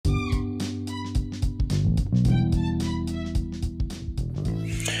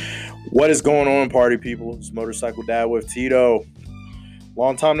What is going on, party people? It's Motorcycle Dad with Tito.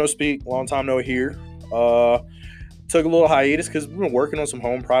 Long time no speak, long time no hear. Took a little hiatus because we've been working on some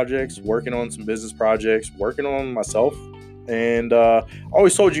home projects, working on some business projects, working on myself. And I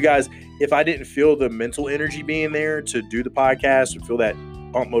always told you guys, if I didn't feel the mental energy being there to do the podcast or feel that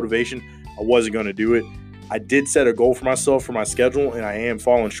pump motivation, I wasn't going to do it. I did set a goal for myself for my schedule, and I am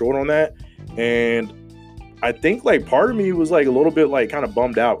falling short on that. And I think part of me was a little bit kind of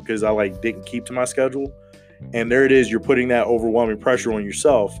bummed out because I didn't keep to my schedule. And there it is, you're putting that overwhelming pressure on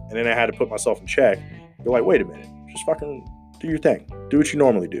yourself. And then I had to put myself in check. You're like, wait a minute, just fucking do your thing. Do what you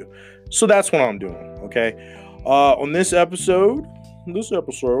normally do. So that's what I'm doing. Okay. On this episode, going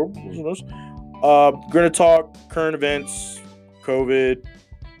to talk current events, COVID,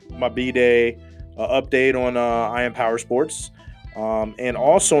 my B-Day, update on I Am Power Sports. And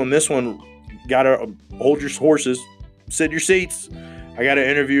also in this one, gotta hold your horses, sit your seats. I got to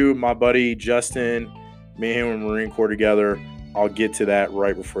interview my buddy Justin. Me and him were Marine Corps together. I'll get to that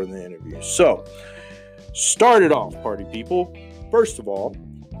right before the interview. So, start it off, party people. First of all,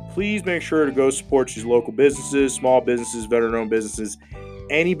 please make sure to go support these local businesses, small businesses, veteran-owned businesses,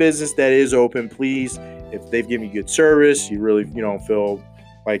 any business that is open. Please, if they've given you good service, you really feel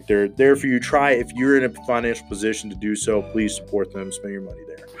like they're there for you. Try, if you're in a financial position to do so, please support them. Spend your money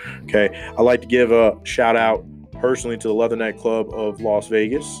there. Okay. I'd like to give a shout out personally to the Leatherneck Club of Las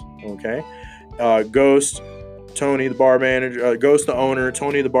Vegas. Okay. Ghost, Tony, the bar manager, Ghost, the owner,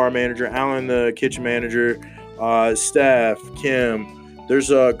 Tony, the bar manager, Alan, the kitchen manager, Steph, Kim.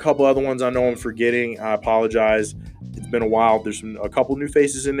 There's a couple other ones I know I'm forgetting. I apologize. It's been a while. There's a couple new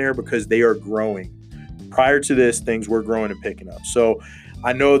faces in there because they are growing. Prior to this, things were growing and picking up. So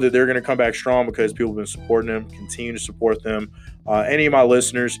I know that they're going to come back strong because people have been supporting them. Continue to support them. Any of my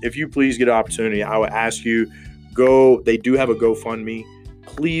listeners, if you please get an opportunity, I would ask you, go. They do have a GoFundMe.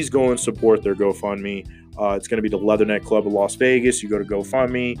 Please go and support their GoFundMe. It's going to be the Leatherneck Club of Las Vegas. You go to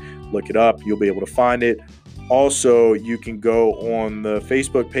GoFundMe, look it up. You'll be able to find it. Also, you can go on the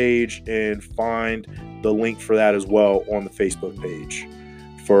Facebook page and find the link for that as well on the Facebook page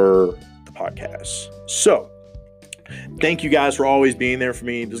for the podcast. So, thank you guys for always being there for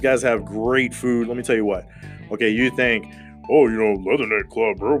me. Those guys have great food. Let me tell you what. Okay, you think, Leatherneck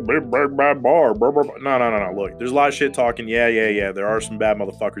Club, bro, bad bar, blah, blah, blah. No. Look, there's a lot of shit talking. Yeah. There are some bad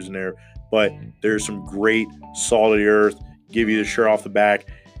motherfuckers in there, but there's some great salt of the earth. Give you the shirt off the back.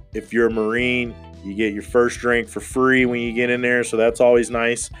 If you're a Marine, you get your first drink for free when you get in there, so that's always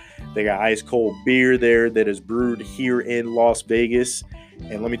nice. They got ice cold beer there that is brewed here in Las Vegas.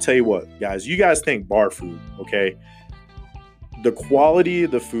 And let me tell you what, guys, you guys think bar food, okay? The quality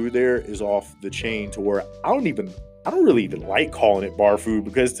of the food there is off the chain to where I don't really even like calling it bar food,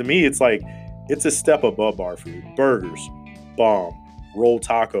 because to me it's a step above bar food. Burgers, bomb. Rolled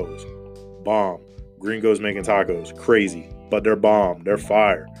tacos, bomb. Gringos making tacos, crazy, but they're bomb. They're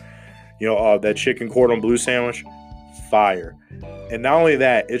fire. That chicken cordon bleu sandwich, fire. And not only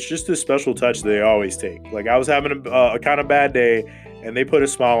that, it's just a special touch that they always take. I was having a kind of bad day, and they put a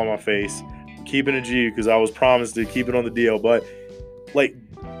smile on my face. I'm keeping a G because I was promised to keep it on the deal. But,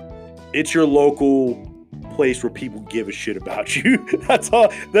 it's your local place where people give a shit about you. That's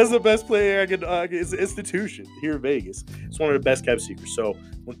all. That's the best place I can. It's an institution here in Vegas. It's one of the best kept secrets. So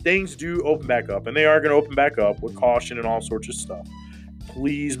when things do open back up, and they are going to open back up with caution and all sorts of stuff,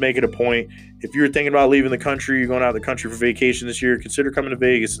 please make it a point. If you're thinking about leaving the country, you're going out of the country for vacation this year, consider coming to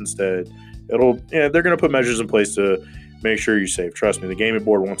Vegas instead. They're going to put measures in place to make sure you're safe. Trust me, the gaming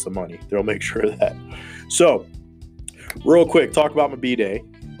board wants the money. They'll make sure of that. So, real quick, talk about my B-Day.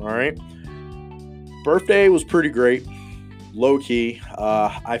 All right. Birthday was pretty great. Low key.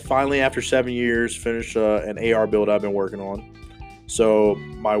 I finally, after 7 years, finished an AR build I've been working on. So,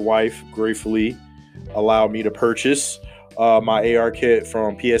 my wife gratefully allowed me to purchase my AR kit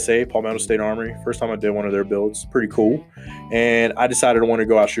from PSA, Palmetto State Armory. First time I did one of their builds. Pretty cool. And I decided I wanted to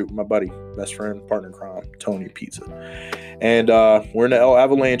go out shoot with my buddy, best friend, partner in crime, Tony Pizza. And we're in the El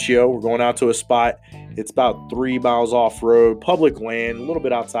Avalanchio. We're going out to a spot. It's about 3 miles off-road, public land, a little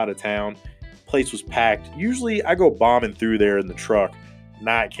bit outside of town. Place was packed. Usually I go bombing through there in the truck,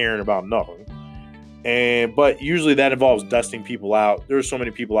 not caring about nothing. But usually that involves dusting people out. There were so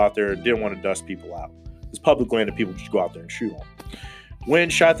many people out there that didn't want to dust people out. It's public land that people just go out there and shoot on. Went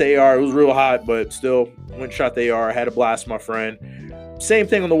and shot the AR. It was real hot, but still went and shot the AR. I had a blast with my friend. Same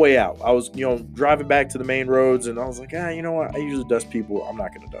thing on the way out. I was, driving back to the main roads, and I was like, you know what? I usually dust people. I'm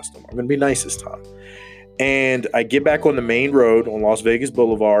not going to dust them. I'm going to be nice this time. And I get back on the main road on Las Vegas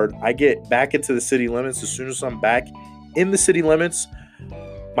Boulevard. I get back into the city limits. As soon as I'm back in the city limits,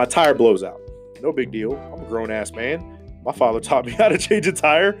 my tire blows out. No big deal. I'm a grown-ass man. My father taught me how to change a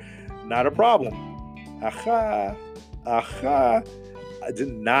tire. not a problem. Aha. I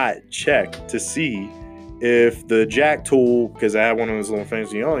did not check to see if the jack tool, because I had one of those little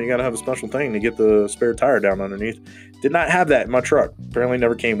things, you got to have a special thing to get the spare tire down underneath. Did not have that in my truck. Apparently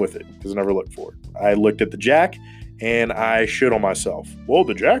never came with it because I never looked for it. I looked at the jack and I shit on myself. Well,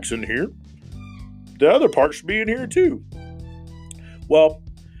 the jack's in here. The other part should be in here too. Well,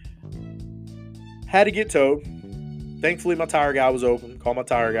 had to get towed. Thankfully, my tire guy was open. Called my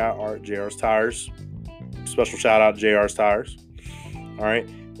tire guy, JR's Tires. Special shout out to JR's Tires. All right.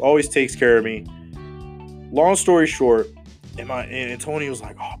 Always takes care of me. Long story short, and Tony was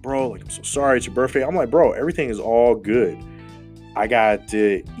like, oh, bro, like, I'm so sorry. It's your birthday. I'm like, bro, everything is all good. I got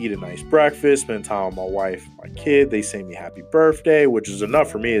to eat a nice breakfast, spend time with my wife, my kid. They say me happy birthday, which is enough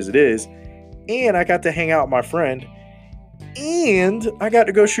for me as it is. And I got to hang out with my friend. And I got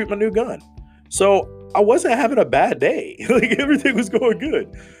to go shoot my new gun. So I wasn't having a bad day. Like, everything was going good.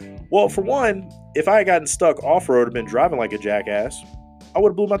 Well, for one, if I had gotten stuck off-road and been driving like a jackass, I would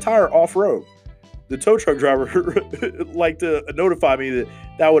have blew my tire off-road. The tow truck driver liked to notify me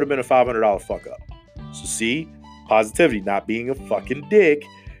that would have been a $500 fuck up. So see, positivity, not being a fucking dick,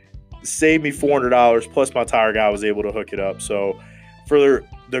 saved me $400, plus my tire guy was able to hook it up. So for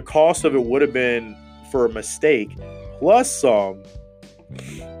the cost of it would have been for a mistake, plus some,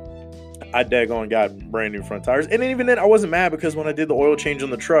 I daggone got brand new front tires. And even then, I wasn't mad because when I did the oil change on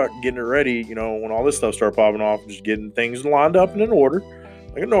the truck, getting it ready, when all this stuff started popping off, just getting things lined up and in order,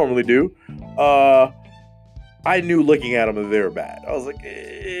 like I normally do, I knew looking at them that they were bad. I was like,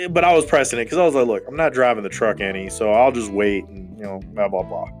 but I was pressing it because I was like, look, I'm not driving the truck any, so I'll just wait and, blah, blah,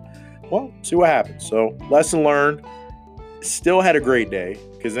 blah. Well, see what happens. So, lesson learned. Still had a great day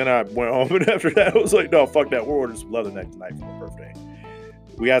because then I went home and after that, I was like, no, fuck that. We're ordering some Leatherneck tonight for my birthday.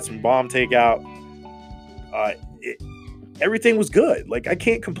 We got some bomb takeout. Everything was good. Like, I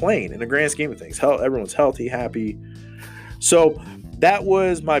can't complain in the grand scheme of things. Everyone's healthy, happy. So that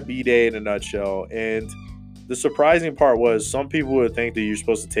was my B-Day in a nutshell. And the surprising part was some people would think that you're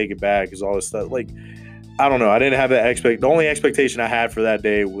supposed to take it back because all this stuff. Like, I don't know. I didn't have that the only expectation I had for that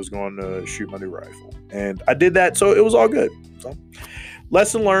day was going to shoot my new rifle. And I did that, so it was all good. So,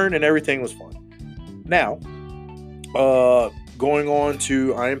 lesson learned and everything was fun. Now, going on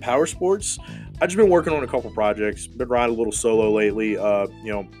to I Am Power Sports. I've just been working on a couple projects. Been riding a little solo lately.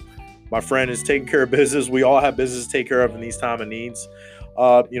 My friend is taking care of business. We all have business to take care of in these time of needs.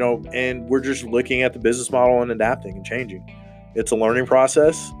 And we're just looking at the business model and adapting and changing. It's a learning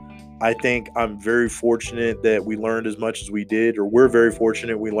process. I think I'm very fortunate that we learned as much as we did, or we're very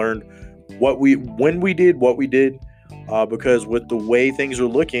fortunate we learned when we did what we did, because with the way things are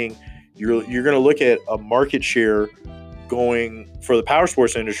looking, you're going to look at a market share going for the power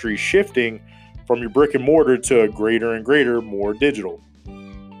sports industry shifting from your brick and mortar to a greater and greater, more digital.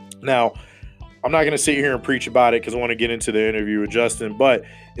 Now, I'm not going to sit here and preach about it because I want to get into the interview with Justin, but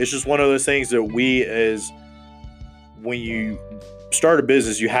it's just one of those things that when you start a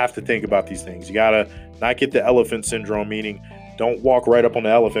business, you have to think about these things. You got to not get the elephant syndrome, meaning don't walk right up on the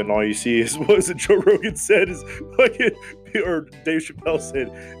elephant and all you see is what Joe Rogan said is or Dave Chappelle said,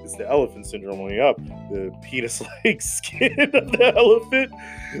 it's the elephant syndrome when you're up, the penis-like skin of the elephant.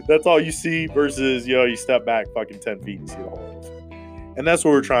 That's all you see versus, you step back fucking 10 feet and see the whole elephant. And that's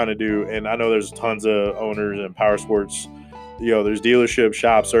what we're trying to do. And I know there's tons of owners in power sports. There's dealerships,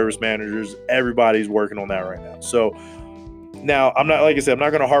 shops, service managers. Everybody's working on that right now. So now I'm not going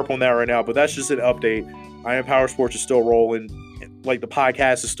to harp on that right now, but that's just an update. I Am Power Sports is still rolling. Like, the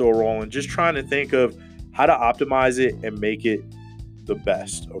podcast is still rolling. Just trying to think of how to optimize it and make it the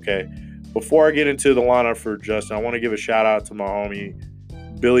best. Okay. Before I get into the lineup for Justin, I want to give a shout out to my homie,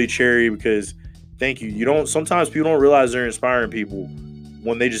 Billy Cherry, because thank you. Sometimes people don't realize they're inspiring people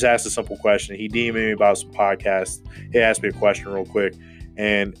when they just ask a simple question. He DM'd me about some podcasts. He asked me a question real quick,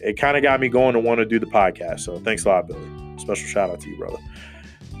 and it kind of got me going to want to do the podcast. So thanks a lot, Billy. Special shout out to you, brother.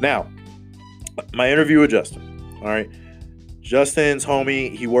 Now, my interview with Justin. All right. Justin's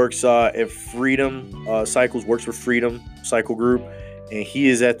homie. He works at Freedom Cycles, works for Freedom Cycle Group, and he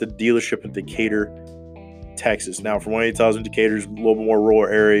is at the dealership in Decatur, Texas. Now, from what he tells me, Decatur's a little bit more rural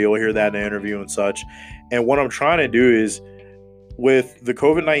area. You'll hear that in the interview and such. And what I'm trying to do is, with the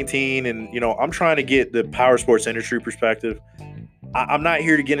COVID-19 and, I'm trying to get the power sports industry perspective. I'm not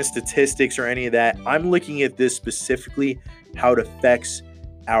here to get into statistics or any of that. I'm looking at this specifically, how it affects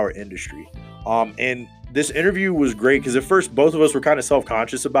our industry. And this interview was great because at first both of us were kind of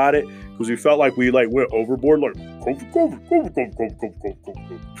self-conscious about it because we felt like we went overboard, like COVID.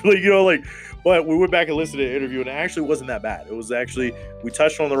 But we went back and listened to the interview and it actually wasn't that bad. It was actually, we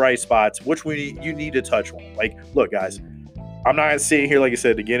touched on the right spots, which you need to touch on. Like, look, guys, I'm not sitting here, like I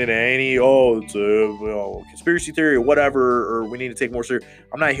said, to get into any, it's a conspiracy theory or whatever, or we need to take more serious.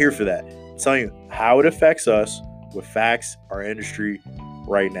 I'm not here for that. I'm telling you how it affects us with facts, our industry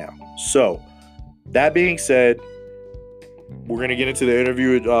right now. So, that being said, we're going to get into the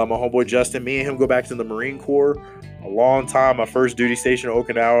interview with my homeboy Justin. Me and him go back to the Marine Corps a long time. My first duty station in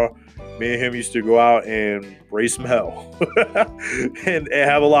Okinawa. Me and him used to go out and raise some hell and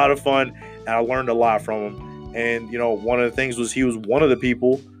have a lot of fun. And I learned a lot from him. And, one of the things was he was one of the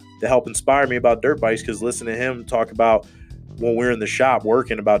people that helped inspire me about dirt bikes, because listening to him talk about when we were in the shop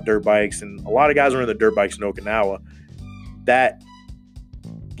working about dirt bikes, and a lot of guys were in the dirt bikes in Okinawa, that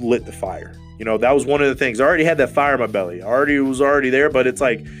lit the fire. That was one of the things. I already had that fire in my belly. It was already there, but it's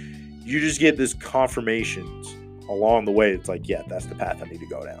like you just get this confirmations along the way. It's like, yeah, that's the path I need to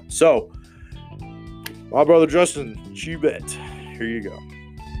go down. So, my brother Justin Chubet, here you go.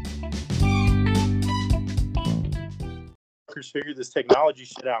 Figure this technology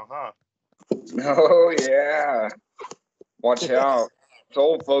shit out, huh? Oh yeah. Watch out. This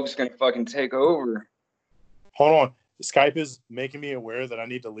old folks gonna fucking take over. Hold on. Skype is making me aware that I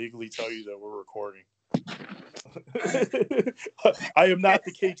need to legally tell you that we're recording. I am not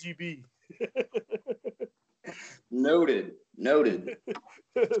the KGB. Noted.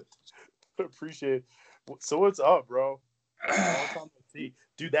 Appreciate it. So what's up, bro?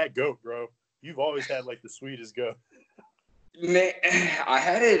 Dude, that goat, bro. You've always had like the sweetest goat. Man, I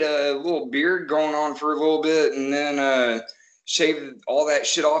had a little beard going on for a little bit, and then shaved all that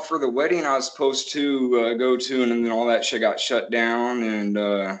shit off for the wedding I was supposed to go to, and then all that shit got shut down,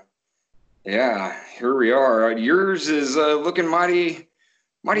 and yeah, here we are. Yours is looking mighty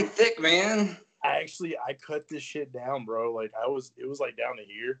thick, man. I cut this shit down, bro. Like it was like down to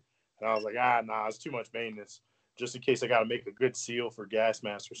here, and I was like, nah, it's too much maintenance. Just in case I gotta make a good seal for gas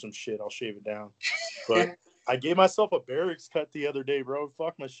mask or some shit, I'll shave it down. But I gave myself a barracks cut the other day, bro.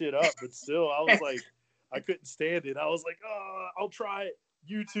 Fuck my shit up, but still, I was like, I couldn't stand it. I was like, I'll try it.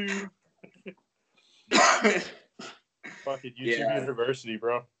 YouTube. Fucking YouTube University,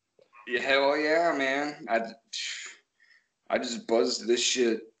 bro. Yeah, hell yeah, man. I just buzzed this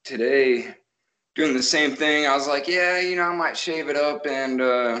shit today, doing the same thing. I was like, yeah, I might shave it up, and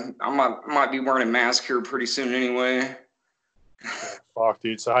I might be wearing a mask here pretty soon anyway. Fuck,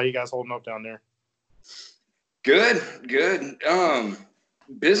 dude. So how you guys holding up down there? Good.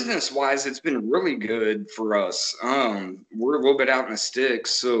 Business wise, it's been really good for us. We're a little bit out in the sticks,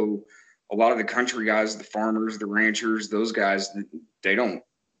 so a lot of the country guys, the farmers, the ranchers, those guys, they don't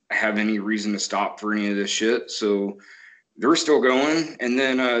have any reason to stop for any of this shit, so they're still going. And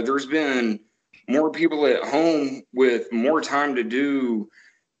then there's been more people at home with more time to do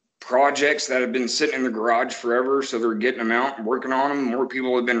projects that have been sitting in the garage forever, so they're getting them out and working on them. More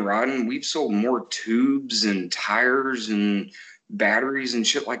people have been riding. We've sold more tubes and tires and batteries and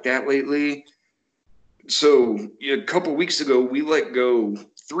shit like that lately. So a couple weeks ago, we let go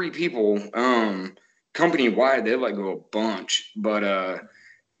 3 people. Company wide, they let go a bunch, but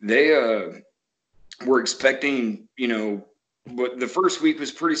they were expecting, but the first week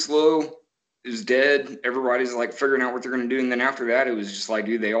was pretty slow. It was dead. Everybody's like figuring out what they're going to do. And then after that, it was just like,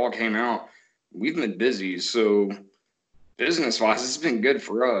 dude, they all came out. We've been busy. So business wise, it's been good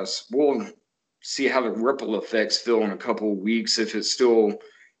for us. We'll see how the ripple effects feel in a couple of weeks, if it still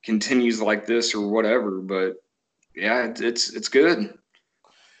continues like this or whatever. But yeah, it's good.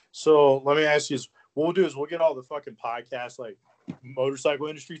 So let me ask you, what we'll do is we'll get all the fucking podcasts, like motorcycle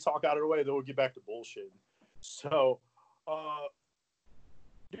industry talk out of the way. Then we'll get back to bullshit. So,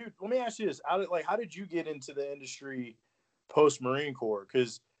 dude, let me ask you this: how did you get into the industry post Marine Corps?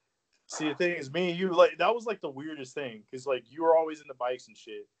 Because see, the thing is, me and you, like, that was like the weirdest thing. Because like you were always into bikes and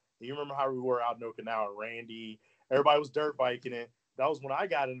shit. And you remember how we were out in Okinawa, Randy, everybody was dirt biking it. That was when I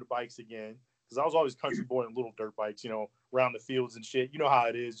got into bikes again, because I was always country boy in little dirt bikes, around the fields and shit. You know how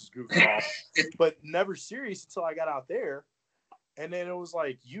it is, just goofing off. But never serious until I got out there. And then it was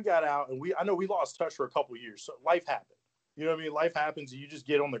like you got out, and I know we lost touch for a couple of years. So life happened. You know what I mean? Life happens, and you just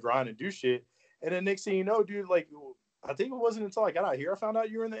get on the grind and do shit. And then next thing you know, dude, like, I think it wasn't until I got out here I found out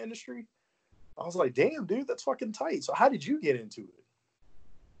you were in the industry. I was like, damn, dude, that's fucking tight. So how did you get into it?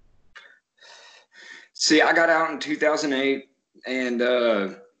 See, I got out in 2008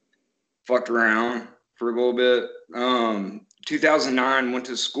 and fucked around for a little bit. 2009, went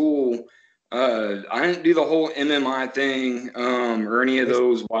to school. I didn't do the whole MMI thing or any of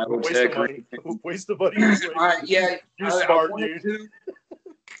those wild tech. Waste of money. Yeah, you're smart, dude.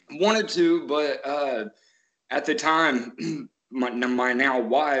 Wanted to, but at the time, my now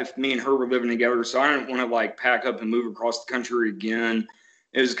wife, me and her were living together, so I didn't want to like pack up and move across the country again.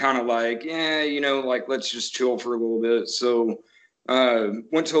 it was kind of like, yeah, like let's just chill for a little bit. So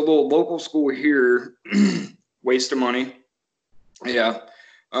went to a little local school here, waste of money. Yeah.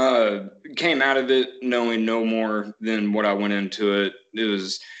 Came out of it knowing no more than what I went into it.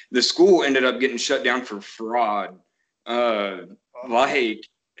 The school ended up getting shut down for fraud. Like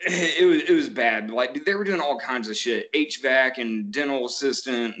it was bad. Like dude, they were doing all kinds of shit, HVAC and dental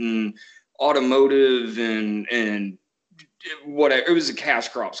assistant and automotive and whatever. It was a cash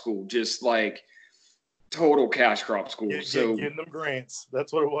crop school, just like total cash crop school. Getting them grants.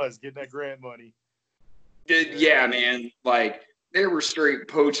 That's what it was. Getting that grant money. Yeah, man. Like they were straight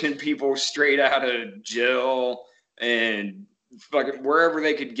poaching people straight out of jail and fucking wherever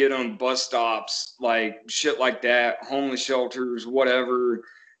they could get them, bus stops, like shit like that, homeless shelters, whatever.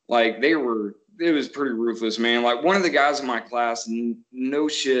 Like it was pretty ruthless, man. Like one of the guys in my class, no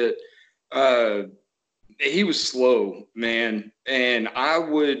shit, he was slow, man, and I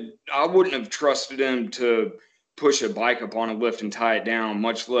wouldn't have trusted him to push a bike up on a lift and tie it down,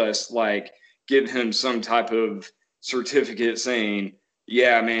 much less like give him some type of certificate saying,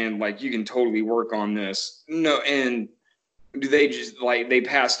 yeah, man, like you can totally work on this. No, and they just like they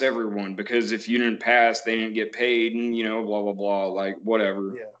passed everyone because if you didn't pass, they didn't get paid, and blah blah blah, like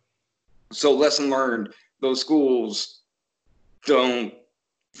whatever. Yeah. So lesson learned: those schools don't.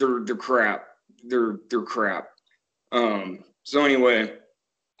 They're crap. They're crap. So anyway,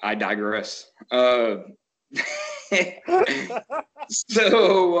 I digress. So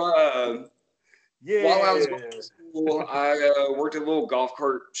yeah. While I was going to school, I worked at a little golf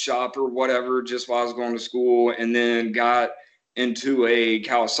cart shop or whatever just while I was going to school, and then got into a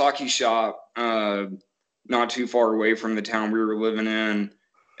Kawasaki shop not too far away from the town we were living in.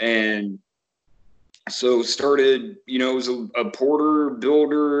 And so started, as a porter,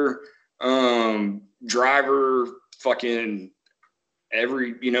 builder, driver, fucking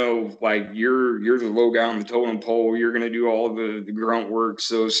every, like you're the low guy on the totem pole. You're going to do all the grunt work.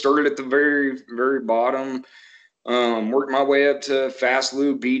 So started at the very, very bottom, worked my way up to Fast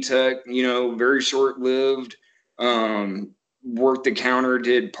Lube, B-Tech, very short lived, worked the counter,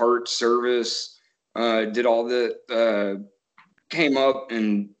 did parts service, did all that, came up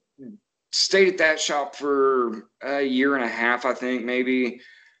and stayed at that shop for a year and a half, I think maybe.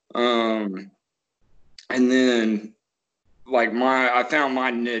 And then I found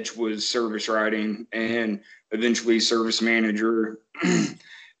my niche was service writing and eventually service manager.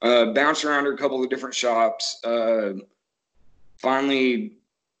 Bounced around a couple of different shops. Finally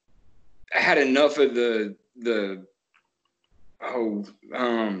had enough of the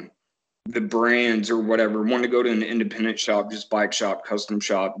brands or whatever. Wanted to go to an independent shop, just bike shop, custom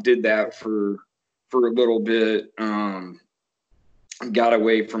shop. Did that for a little bit. Got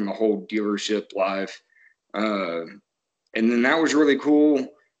away from the whole dealership life. And then that was really cool.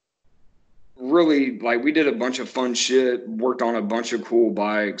 Really, like, we did a bunch of fun shit, worked on a bunch of cool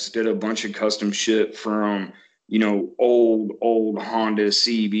bikes, did a bunch of custom shit from, old Honda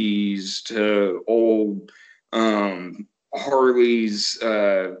CBs to old Harleys,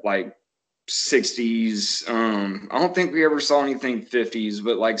 like 60s. I don't think we ever saw anything 50s,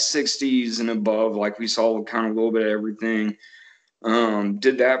 but like 60s and above, like we saw kind of a little bit of everything.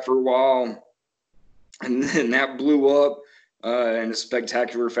 Did that for a while. And then that blew up in a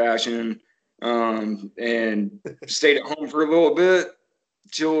spectacular fashion, and stayed at home for a little bit,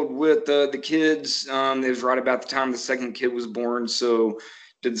 chilled with the kids. It was right about the time the second kid was born, so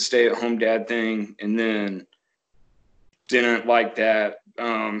did the stay-at-home dad thing, and then didn't like that.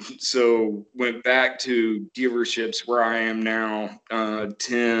 So went back to dealerships where I am now,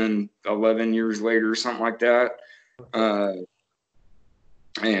 10, 11 years later, something like that.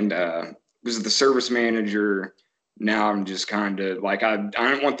 And was the service manager. Now I'm just kind of like, I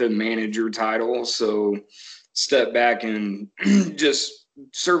don't want the manager title, so step back and just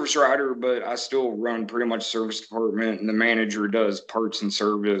service writer, but I still run pretty much service department, and the manager does parts and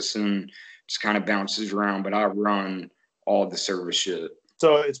service and just kind of bounces around, but I run all the service shit.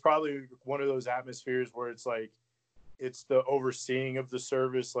 So it's probably one of those atmospheres where it's like, it's the overseeing of the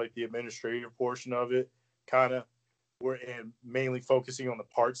service, like the administrative portion of it, kind of, and mainly focusing on the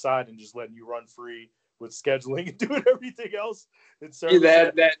part side and just letting you run free with scheduling and doing everything else.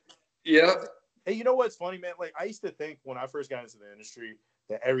 Yeah. Hey, you know what's funny, man? Like, I used to think when I first got into the industry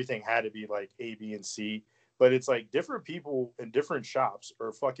that everything had to be like A, B, and C, but it's like different people in different shops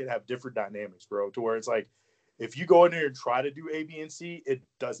or fucking have different dynamics, bro, to where it's like, if you go in there and try to do A, B, and C, it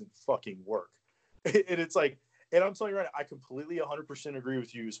doesn't fucking work. And it's like, and I'm telling you right now, I completely 100% agree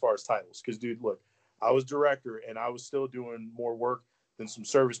with you as far as titles. Because, dude, look, I was director and I was still doing more work than some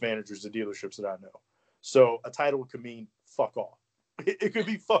service managers at dealerships that I know. So a title could mean fuck all. It could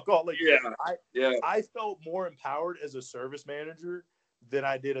be fuck all. Like, yeah. I felt more empowered as a service manager than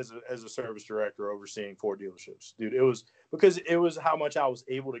I did as a service director overseeing 4 dealerships, dude. It was because it was how much I was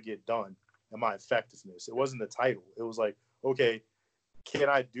able to get done and my effectiveness. It wasn't the title. It was like, okay, can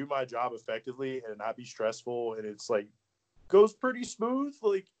I do my job effectively and not be stressful? And it's like goes pretty smooth.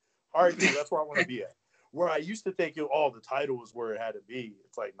 Like, all right, dude, that's where I want to be at. Where I used to think, the title was where it had to be.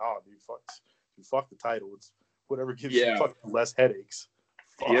 It's like, nah, dude, fuck the title. It's whatever gives you fucking less headaches.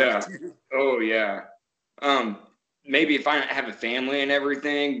 Fuck, dude. Oh yeah. Maybe if I have a family and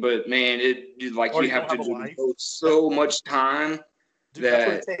everything, but man, you have to devote so much time. Dude,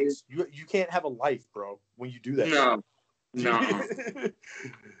 that's what it takes. You can't have a life, bro, when you do that. No.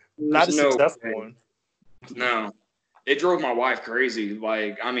 Not a successful one. No. It drove my wife crazy.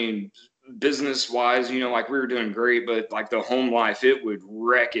 Like, I mean, business wise, like we were doing great, but like the home life, it would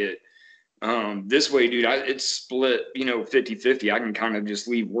wreck it. This way, dude, it's split, 50-50. I can kind of just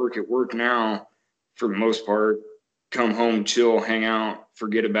leave work at work now for the most part, come home, chill, hang out,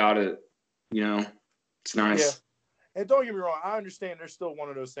 forget about it. It's nice. Yeah. And don't get me wrong, I understand there's still one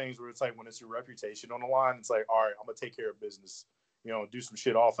of those things where it's like when it's your reputation on the line, it's like, all right, I'm going to take care of business, do some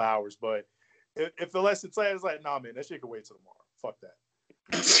shit off hours. But if the lesson says it's like, nah, man, that shit can wait till tomorrow. Fuck that.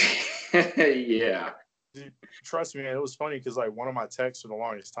 Yeah. Dude, trust me, man, it was funny because like one of my techs for the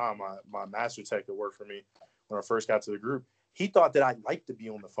longest time, my master tech that worked for me when I first got to the group, he thought that I liked to be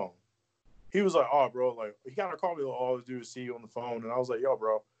on the phone. He was like, oh, bro, like he kind of called me, like, all I do is see you on the phone. And I was like, yo,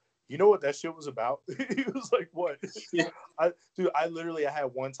 bro, you know what that shit was about? He was like, what? Yeah. I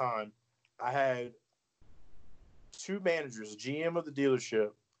had one time, I had 2 managers, GM of the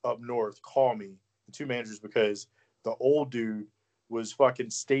dealership up north, call me, 2 managers, because the old dude was fucking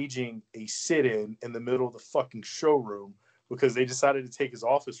staging a sit-in in the middle of the fucking showroom because they decided to take his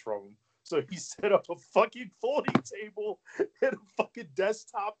office from him. So he set up a fucking folding table and a fucking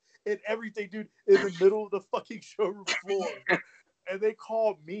desktop and everything, dude, in the middle of the fucking showroom floor. And they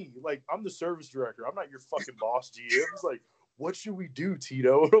called me, like, I'm the service director. I'm not your fucking boss, GM. It's like, what should we do,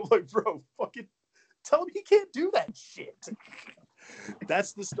 Tito? And I'm like, bro, fucking tell him he can't do that shit.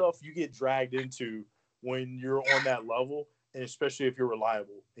 That's the stuff you get dragged into when you're on that level, and especially if you're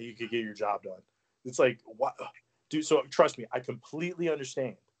reliable and you can get your job done. It's like, what? Dude, so trust me, I completely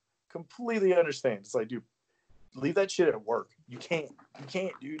understand. It's like, dude, leave that shit at work. You can't,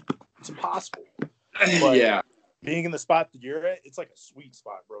 dude. It's impossible. But yeah. Being in the spot that you're at, it's like a sweet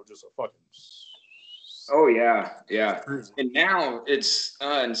spot, bro. Just a fucking. Oh yeah. And now it's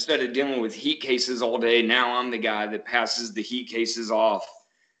instead of dealing with heat cases all day, now I'm the guy that passes the heat cases off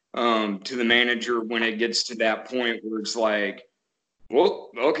to the manager when it gets to that point where it's like,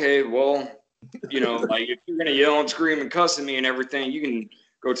 well, okay, well, like if you're gonna yell and scream and cuss at me and everything, you can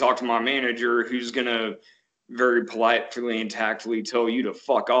go talk to my manager, who's gonna very politely and tactfully tell you to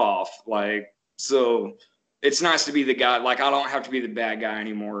fuck off. Like, so. It's nice to be the guy. Like, I don't have to be the bad guy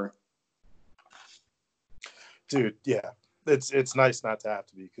anymore. Dude, yeah. It's nice not to have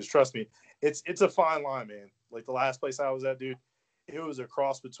to be, because trust me, it's a fine line, man. Like the last place I was at, dude, it was a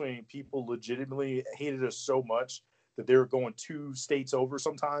cross between people legitimately hated us so much that they were going 2 states over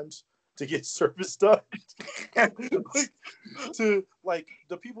sometimes to get service done. like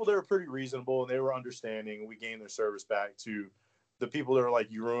the people that were pretty reasonable and they were understanding, and we gained their service back, to the people that are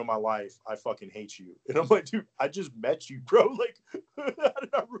like, you ruined my life, I fucking hate you. And I'm like, dude, I just met you, bro. Like, how did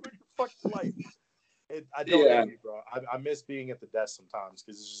I ruin your fucking life? I don't hate you, bro. I miss being at the desk sometimes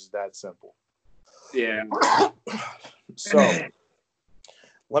because it's just that simple. Yeah. So,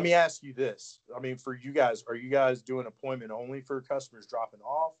 let me ask you this. I mean, for you guys, are you guys doing appointment only for customers dropping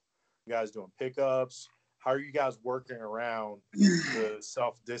off? You guys doing pickups? How are you guys working around the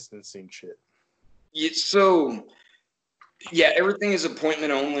self-distancing shit? Yeah, everything is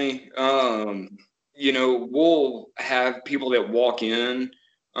appointment only. We'll have people that walk in.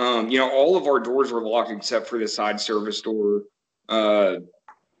 All of our doors are locked except for the side service door.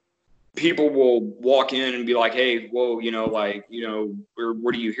 People will walk in and be like, hey, whoa, what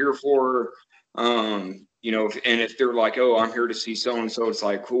are you here for? And if they're like, oh, I'm here to see so-and-so, it's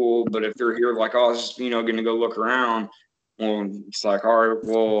like, cool. But if they're here like, oh, I was just, going to go look around, well, it's like, all right,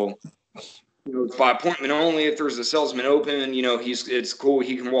 well, it's by appointment only. If there's a salesman open, it's cool.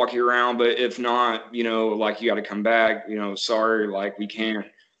 He can walk you around. But if not, like, you got to come back. Sorry, like, we can't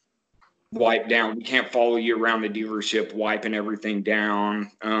wipe down. We can't follow you around the dealership wiping everything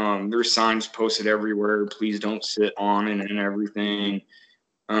down. There's signs posted everywhere. Please don't sit on it and everything.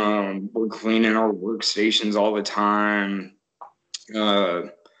 We're cleaning our workstations all the time. And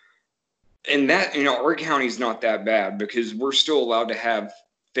that, our county's not that bad because we're still allowed to have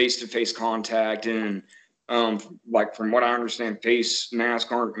face-to-face contact and Like from what I understand, face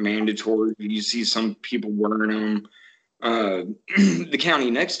masks aren't mandatory. You see some people wearing them. The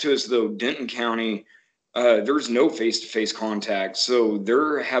county next to us, though, Denton County, there's no face-to-face contact. So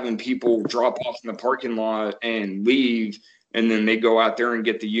they're having people drop off in the parking lot and leave, and then they go out there and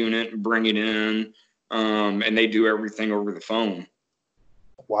get the unit and bring it in, and they do everything over the phone.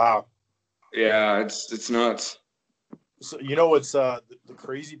 Wow. Yeah, it's nuts. So you know what's the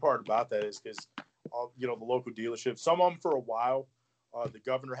crazy part about that is because you know the local dealerships, some of them for a while, the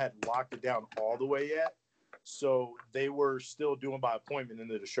governor hadn't locked it down all the way yet, so they were still doing by appointment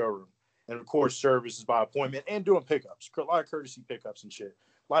into the showroom, and of course service is by appointment and doing pickups, a lot of courtesy pickups and shit,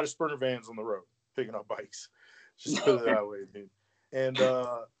 a lot of sprinter vans on the road picking up bikes, just put it that way, dude. And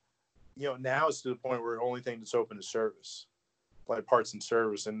you know now it's to the point where the only thing that's open is service, like parts and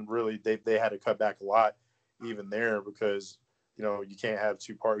service, and really they had to cut back a lot even there because you know you can't have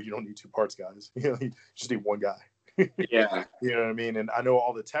two parts. You don't need two parts guys. You know, you just need one guy. Yeah. You know what I mean? And I know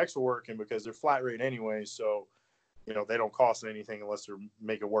all the techs are working because they're flat rate anyway, so you know they don't cost anything unless they're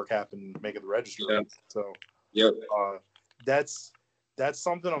making work happen, making the register. Yep. So Yep. That's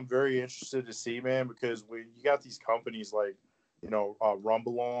something I'm very interested to see, man, because you got these companies like you know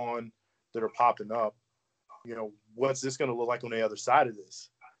Rumble On that are popping up. You know, what's this going to look like on the other side of this?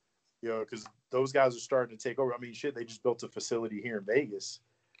 You know, because those guys are starting to take over. I mean, shit, they just built a facility here in Vegas,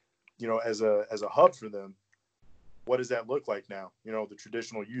 you know, as a hub for them. What does that look like now? You know, the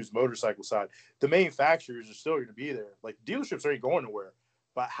traditional used motorcycle side. The manufacturers are still going to be there. Like, dealerships aren't going nowhere.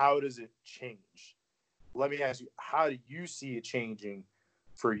 But how does it change? Let me ask you, how do you see it changing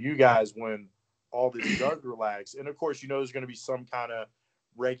for you guys when all this does relax? And, of course, you know there's going to be some kind of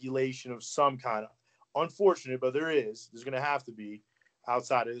regulation of some kind. Unfortunate, but there's going to have to be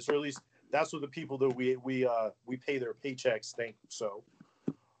outside of this, or at least that's what the people that we pay their paychecks think. So,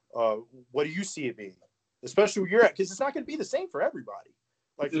 what do you see it being, especially where you're at? Because it's not going to be the same for everybody.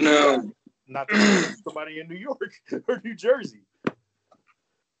 Like, No, not somebody in New York or New Jersey.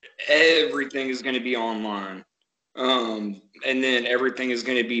 everything is going to be online, and then everything is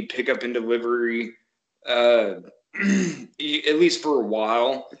going to be pickup and delivery, at least for a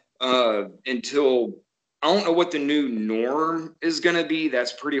while, until I don't know what the new norm is going to be.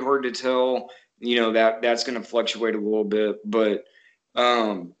 That's pretty hard to tell. You know, that's going to fluctuate a little bit, but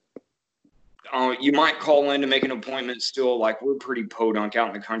you might call in to make an appointment still. Like, we're pretty podunk out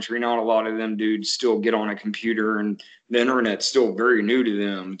in the country. Not a lot of them dudes still get on a computer, and the internet's still very new to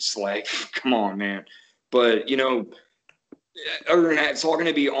them. It's like, come on, man. But, you know, other than that, it's all going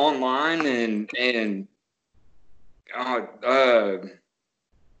to be online and I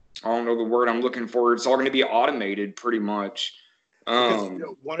don't know the word I'm looking for. It's all going to be automated pretty much. Because, you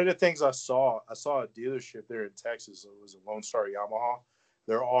know, one of the things I saw a dealership there in Texas. It was a Lone Star Yamaha.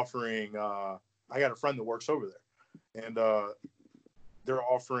 They're offering, I got a friend that works over there, and they're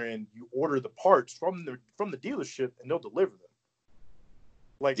offering you order the parts from the dealership and they'll deliver them.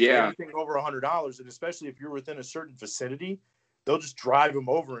 Like, anything over $100, and especially if you're within a certain vicinity, they'll just drive them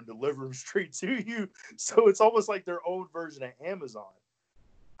over and deliver them straight to you. So it's almost like their own version of Amazon.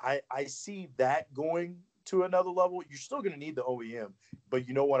 I see that going to another level. You're still going to need the OEM, but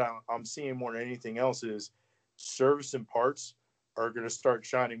you know what I'm seeing more than anything else is service and parts are going to start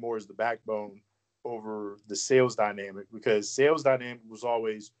shining more as the backbone over the sales dynamic, because sales dynamic was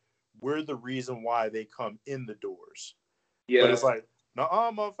always, we're the reason why they come in the doors. Yeah. But it's like,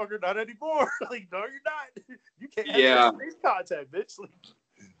 nuh-uh, motherfucker, not anymore. Like, no, you're not. You can't have face contact, bitch. Like,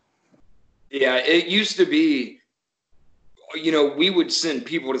 yeah, it used to be, you know, we would send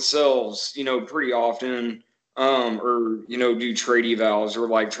people to sales, you know, pretty often, or, you know, do trade evals or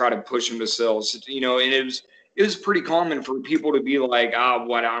like try to push them to sales, you know, and it was pretty common for people to be like,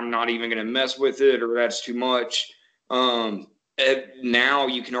 I'm not even going to mess with it, or that's too much. Now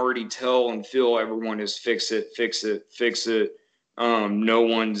you can already tell and feel everyone is fix it. No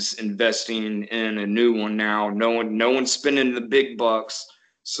one's investing in a new one now. No one's spending the big bucks.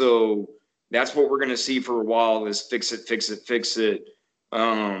 So that's what we're going to see for a while is fix it.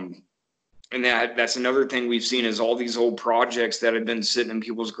 And that's another thing we've seen is all these old projects that have been sitting in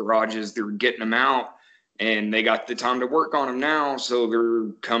people's garages, they're getting them out and they got the time to work on them now. So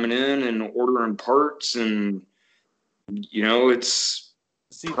they're coming in and ordering parts, and, you know, it's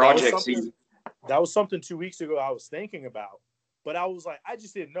projects. That was something 2 weeks ago I was thinking about. But I was like, I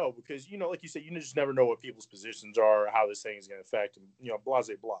just didn't know because, you know, like you said, you just never know what people's positions are, or how this thing is going to affect them, you know, blah,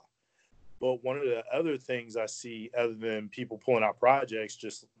 blah, blah. But one of the other things I see other than people pulling out projects,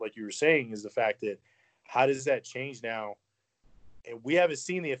 just like you were saying, is the fact that how does that change now? And we haven't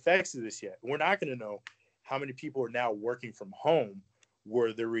seen the effects of this yet. We're not going to know how many people are now working from home,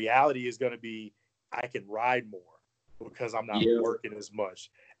 where the reality is going to be I can ride more because I'm not Yeah. working as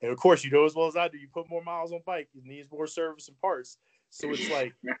much. And of course, you know as well as I do, you put more miles on bike, it needs more service and parts. So it's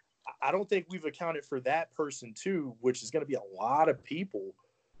like, I don't think we've accounted for that person too, which is going to be a lot of people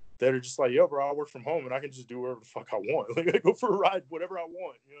that are just like, yo, bro, I work from home and I can just do whatever the fuck I want. Like, I go for a ride, whatever I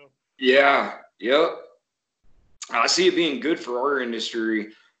want, you know? Yeah. Yep. I see it being good for our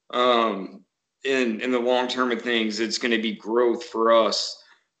industry. In the long term of things, it's going to be growth for us.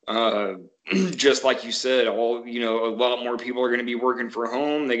 Just like you said, a lot more people are going to be working from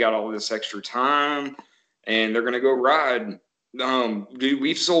home. They got all this extra time, and they're going to go ride. Dude,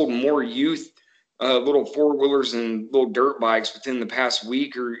 we've sold more youth little 4-wheelers and little dirt bikes within the past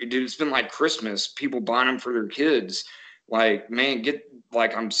week, or dude, it's been like Christmas. People buying them for their kids. Like, man,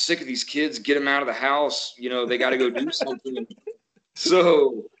 I'm sick of these kids. Get them out of the house. You know, they got to go do something.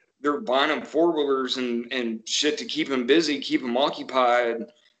 So they're buying them 4-wheelers and shit to keep them busy, keep them occupied,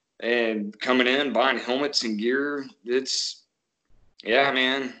 and coming in, buying helmets and gear. Yeah,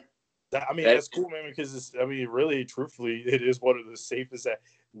 man. That's cool, man, because really, truthfully, it is one of the safest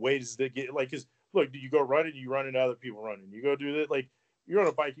ways to get, like, because, look, you go running, you run into other people running. You go do that, like, you're on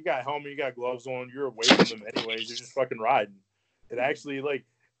a bike, you got a helmet, you got gloves on, you're away from them anyways, you're just fucking riding. It actually, like,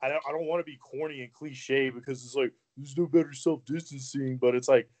 I don't want to be corny and cliche because it's like, there's no better self-distancing, but it's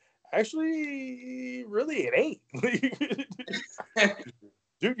like, actually, really, it ain't.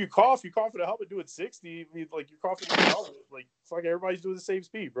 Dude, you cough in a helmet doing 60. I mean, like, you're coughing in a helmet. Like, it's like everybody's doing the same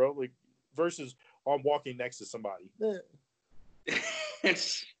speed, bro. Like, versus I'm walking next to somebody. Yeah.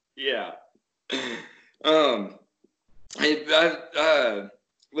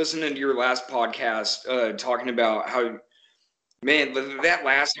 Listening to your last podcast, talking about how, man, that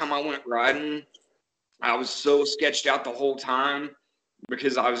last time I went riding, I was so sketched out the whole time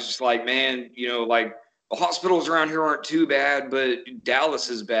because I was just like, man, like, the hospitals around here aren't too bad, but Dallas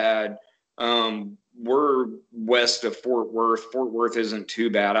is bad. We're west of Fort Worth. Fort Worth isn't too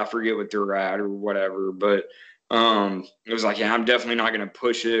bad. I forget what they're at or whatever, but it was like, yeah, I'm definitely not going to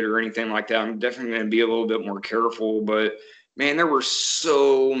push it or anything like that. I'm definitely going to be a little bit more careful. But man, there were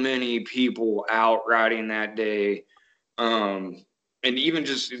so many people out riding that day. And even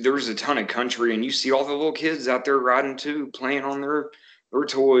just, there was a ton of country, and you see all the little kids out there riding too, playing on their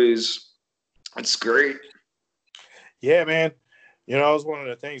toys. That's great. Yeah, man. It was one of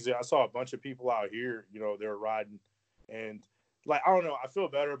the things that I saw a bunch of people out here, they were riding. And, like, I don't know, I feel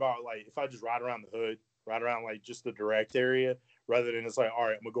better about, like, if I just ride around the hood, ride around, like, just the direct area, rather than it's like, all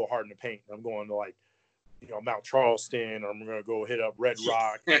right, I'm going to go hard in the paint. I'm going to, like, Mount Charleston, or I'm going to go hit up Red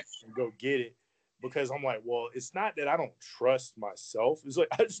Rock and go get it. Because I'm like, well, it's not that I don't trust myself. It's like,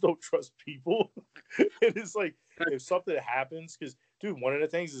 I just don't trust people. And it's like, if something happens, because, dude, one of the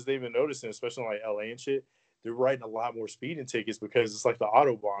things is they've been noticing, especially in, like, LA and shit, they're writing a lot more speeding tickets because it's like the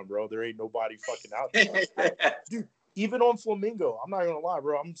Autobahn, bro. There ain't nobody fucking out there. Dude, even on Flamingo, I'm not going to lie,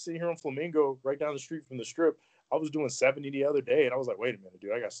 bro. I'm sitting here on Flamingo right down the street from the Strip. I was doing 70 the other day, and I was like, wait a minute,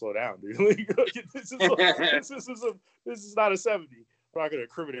 dude. I got to slow down, dude. This is not a 70. I'm not going to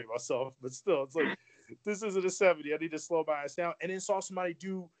incriminate myself, but still, it's like, this isn't a 70. I need to slow my ass down. And then saw somebody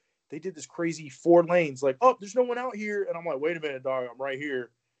they did this crazy 4 lanes, like, oh, there's no one out here. And I'm like, wait a minute, dog. I'm right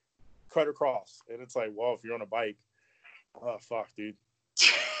here. Cut across. And it's like, well, if you're on a bike, oh, fuck, dude.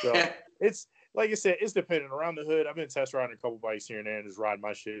 So it's, like I said, it's dependent. Around the hood, I've been test riding a couple bikes here and there and just riding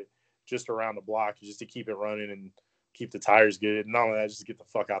my shit just around the block just to keep it running and keep the tires good. And not only that, just to get the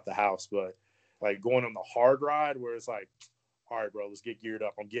fuck out the house. But, like, going on the hard ride where it's like, all right, bro, let's get geared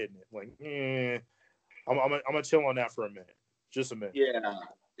up. I'm getting it. Like, I'm gonna chill on that for a minute. Just a minute.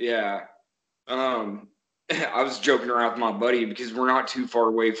 Yeah. I was joking around with my buddy because we're not too far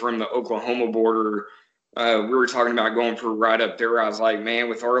away from the Oklahoma border. We were talking about going for a ride up there. I was like, man,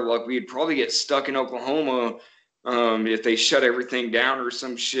 with our luck, we'd probably get stuck in Oklahoma if they shut everything down or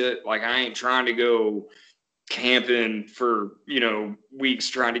some shit. Like, I ain't trying to go camping for, weeks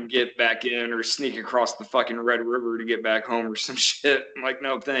trying to get back in or sneak across the fucking Red River to get back home or some shit. I'm like,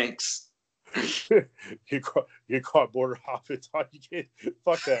 no, thanks. You caught border hopping. You can't.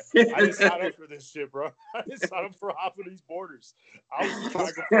 Fuck that. I didn't sign up for this shit, bro. I didn't sign up for hopping these borders. I was just trying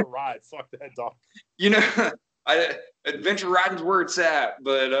to go for a ride. Fuck that, dog. Adventure riding's where it's at,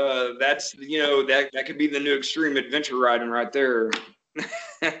 but that's that could be the new extreme adventure riding right there.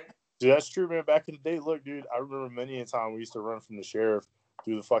 Dude, that's true, man. Back in the day, look, dude, I remember many a time we used to run from the sheriff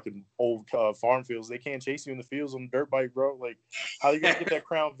through the fucking old farm fields. They can't chase you in the fields on a dirt bike, bro. Like, how are you gonna get that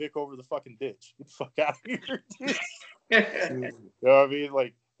Crown Vic over the fucking ditch? Get the fuck out of here, dude. You know what I mean?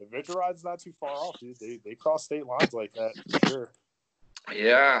 Like, adventure ride's not too far off, dude. They cross state lines like that, for sure.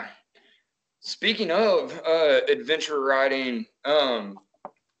 Yeah. Speaking of adventure riding,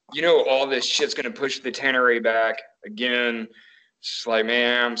 you know, all this shit's gonna push the Tanneray back again. It's like,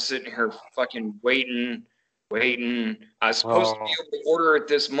 man, I'm sitting here fucking waiting. I was supposed to be able to order it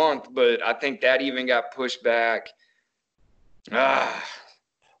this month, but I think that even got pushed back.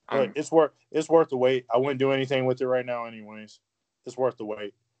 Look, it's worth the wait. I wouldn't do anything with it right now, anyways. It's worth the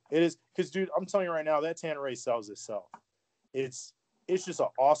wait. It is because, dude, I'm telling you right now, that Tanneray sells itself. It's just an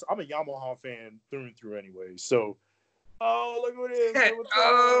awesome. I'm a Yamaha fan through and through, anyway. So, oh, look what it is.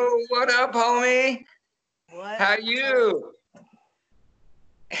 Oh, what up, homie? What? How you?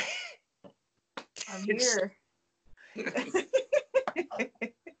 I'm here.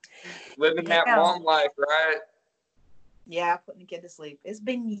 Living that mom life, right? Yeah, putting the kid to sleep. It's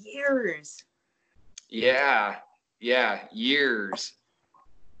been years. Yeah, years.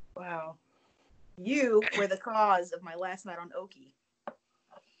 Wow. You were the cause of my last night on Okie.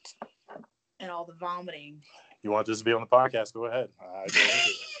 And all the vomiting. You want this to be on the podcast? Go ahead. Oh,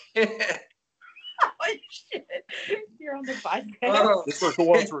 shit. You're on the podcast. Oh. This is the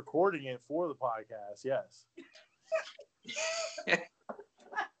one's recording it for the podcast. Yes.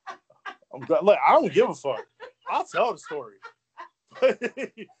 I'm glad. Look, I don't give a fuck. I'll tell the story. You're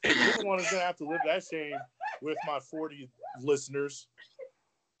the one who's gonna have to live that shame with my 40 listeners.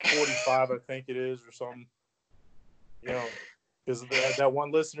 45, I think it is, or something. You know, because that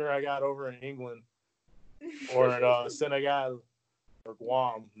one listener I got over in England or in Senegal or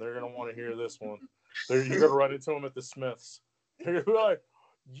Guam, they're gonna want to hear this one. You're gonna run into them at the Smiths. They're gonna be like,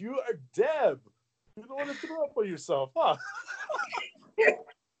 "You are Deb. You're the one that threw up on yourself, huh?"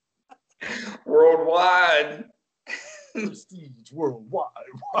 Worldwide. Prestige worldwide.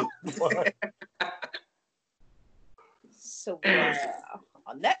 So,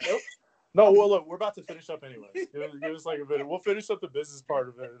 on that note. No, well, look, we're about to finish up anyway. Give us like a minute. We'll finish up the business part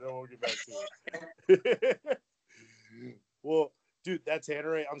of it, and then we'll get back to it. Well, dude, that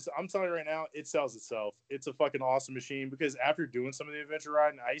Tanneray, I'm telling you right now, it sells itself. It's a fucking awesome machine because after doing some of the adventure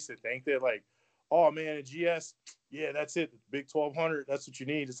riding, I used to think that, like, oh, man, a GS, yeah, that's it. Big 1200, that's what you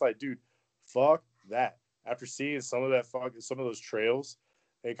need. It's like, dude, fuck that. After seeing some of those trails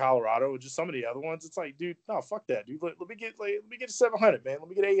in Colorado, just some of the other ones, it's like, dude, no, fuck that, dude. Let me get a 700, man. Let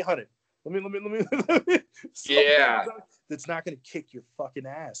me get 800. Let me. Yeah. That's not gonna kick your fucking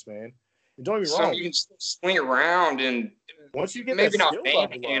ass, man. And don't get me So wrong. you can swing around and once you get maybe that not skill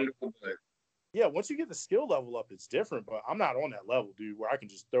level up, but yeah, once you get the skill level up, it's different. But I'm not on that level, dude, where I can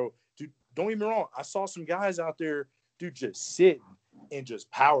just throw. Dude, don't get me wrong. I saw some guys out there, dude, just sitting and just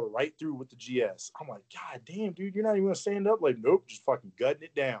power right through with the GS. I'm like, God damn, dude, you're not even gonna stand up. Like, nope, just fucking gutting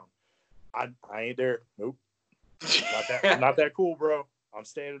it down. I ain't there. Nope. I'm not that cool, bro. I'm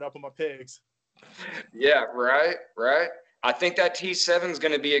standing up on my pigs. Yeah, right. I think that T7 is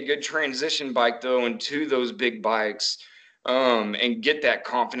going to be a good transition bike, though, into those big bikes, and get that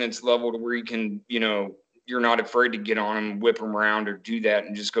confidence level to where you can, you know, you're not afraid to get on them, whip them around, or do that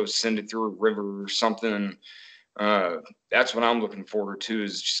and just go send it through a river or something. That's what I'm looking forward to,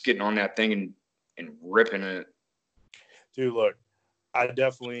 is just getting on that thing and ripping it. Dude, look, that's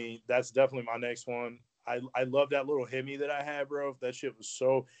definitely my next one. I love that little Hemi that I had, bro. That shit was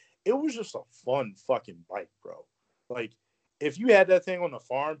it was just a fun fucking bike, bro. Like, if you had that thing on the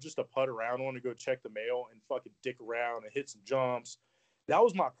farm just to putt around on and go check the mail and fucking dick around and hit some jumps, that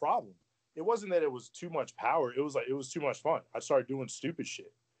was my problem. It wasn't that it was too much power. It was like, it was too much fun. I started doing stupid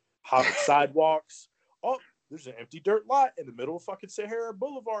shit. Hopping sidewalks. Oh, there's an empty dirt lot in the middle of fucking Sahara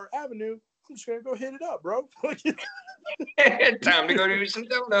Boulevard Avenue. I'm just gonna go hit it up, bro. Time to go do some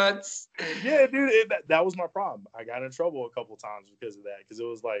donuts. Yeah, dude, that was my problem. I got in trouble a couple times because of that. Because it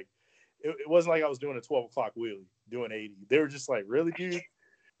was like, it wasn't like I was doing a 12 o'clock wheelie, doing 80. They were just like, really, dude?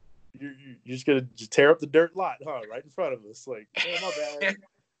 You're just gonna just tear up the dirt lot, huh? Right in front of us. Like, oh, my bad.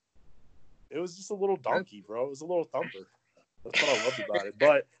 It was just a little donkey, bro. It was a little thumper. That's what I loved about it.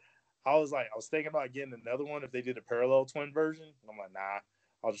 But I was thinking about getting another one if they did a parallel twin version. I'm like, nah,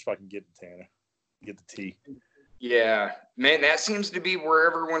 I'll just fucking get the Tana, get the T. Yeah, man, that seems to be where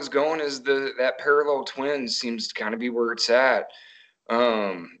everyone's going. Is that parallel twin seems to kind of be where it's at.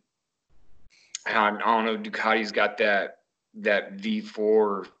 I don't know. Ducati's got that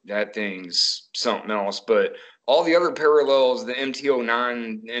V4. That thing's something else. But all the other parallels, the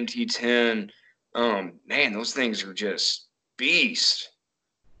MT-09, MT-10, man, those things are just beast.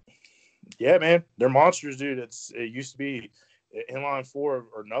 Yeah, man, they're monsters, dude. It used to be inline 4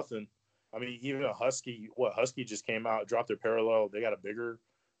 or nothing. I mean, even a Husky just came out, dropped their parallel. They got a bigger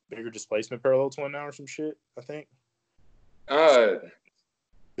displacement parallel twin now or some shit, I think.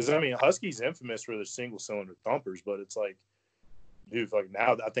 Because, I mean, Husky's infamous for their single-cylinder thumpers, but it's like, dude, like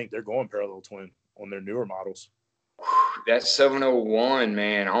now I think they're going parallel twin on their newer models. That 701,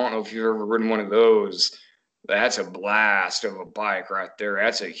 man. I don't know if you've ever ridden one of those. That's a blast of a bike right there.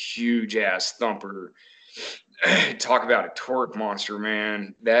 That's a huge ass thumper. Talk about a torque monster,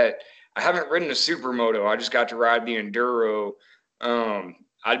 man. That I haven't ridden a supermoto. I just got to ride the enduro.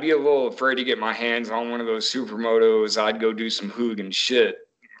 I'd be a little afraid to get my hands on one of those supermotos. I'd go do some hooligan shit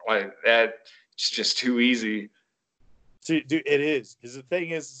like that. It's just too easy. See, dude, it is. Because the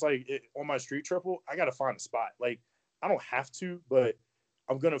thing is, it's like on my street triple, I got to find a spot. Like, I don't have to, but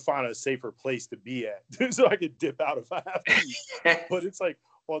I'm going to find a safer place to be at so I can dip out if I have to. But it's like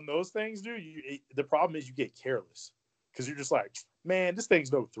on those things, dude, the problem is you get careless because you're just like, man, this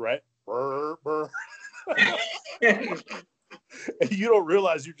thing's no threat. Brr, brr. And you don't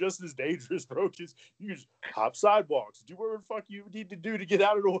realize you're just as dangerous, bro. Because you just hop sidewalks, do whatever the fuck you need to do to get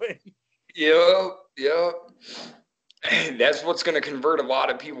out of the way. Yep. That's what's going to convert a lot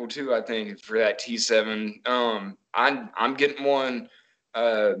of people too, I think, for that T7. I'm getting one.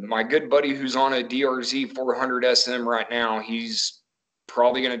 My good buddy who's on a DRZ 400 SM right now, he's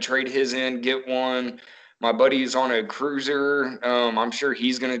probably going to trade his in, get one. My buddy's on a cruiser. I'm sure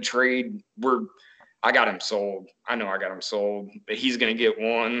he's going to trade. I got him sold. I know I got him sold, but he's going to get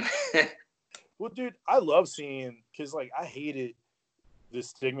one. Well, dude, I love seeing, because like I hated the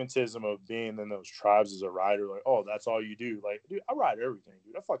stigmatism of being in those tribes as a rider. Like, oh, that's all you do. Like, dude, I ride everything,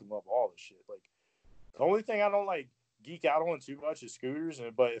 dude. I fucking love all this shit. Like, the only thing I don't like geek out on too much is scooters.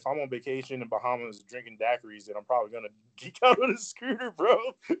 But if I'm on vacation in Bahamas drinking daiquiris, then I'm probably gonna geek out on a scooter, bro.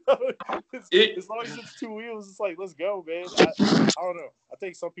 As long as it's two wheels, it's like, let's go, man. I don't know. I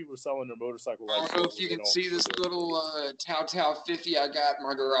think some people are selling their motorcycle. I don't know if you can see this little Tao 50 I got in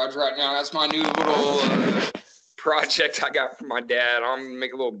my garage right now. That's my new little project I got from my dad. I'm gonna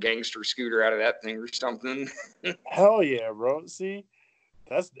make a little gangster scooter out of that thing or something. Hell yeah, bro. See,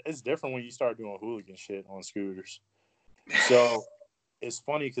 it's different when you start doing hooligan shit on scooters. So it's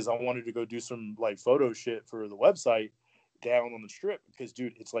funny because I wanted to go do some like photo shit for the website down on the strip because,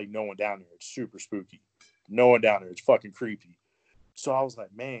 dude, it's like no one down there. It's super spooky. No one down there. It's fucking creepy. So I was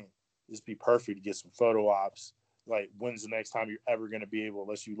like, man, this would be perfect to get some photo ops. Like, when's the next time you're ever going to be able,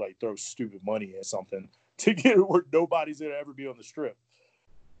 unless you like throw stupid money at something, to get it where nobody's going to ever be on the strip.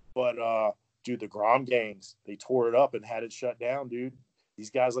 But, dude, the Grom gangs, they tore it up and had it shut down, dude. These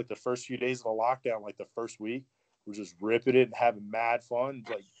guys, like the first few days of the lockdown, like the first week, were just ripping it and having mad fun.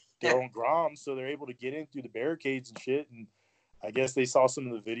 Like, they're on Grom, so they're able to get in through the barricades and shit. And I guess they saw some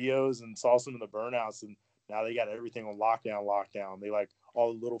of the videos and saw some of the burnouts, and now they got everything on lockdown. They like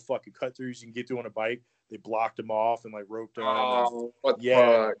all the little fucking cut throughs you can get through on a bike. They blocked them off and like roped them. Oh, what the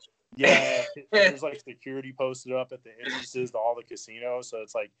fuck? Yeah. There's like security posted up at the entrances to all the casinos. So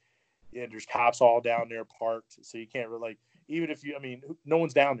it's like, yeah, there's cops all down there parked. So you can't really, like, even if you, I mean, no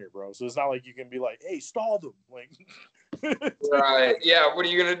one's down there, bro. So it's not like you can be like, hey, stall them. Like, right. Yeah. What are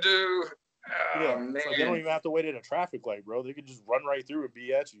you going to do? Yeah, man. like they don't even have to wait at a traffic light, bro. They could just run right through and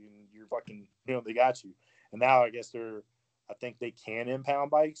be at you, and you're fucking, they got you. And now I guess I think they can impound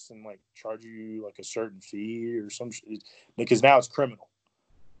bikes and like charge you like a certain fee or some shit, because now it's criminal.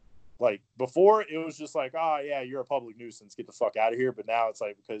 Like before, it was just like, oh yeah, you're a public nuisance, get the fuck out of here. But now it's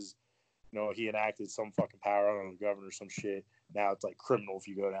like, because he enacted some fucking power, I don't know, the governor or some shit. Now it's like criminal if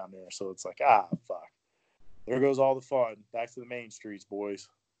you go down there. So it's like, fuck. There goes all the fun. Back to the main streets, boys.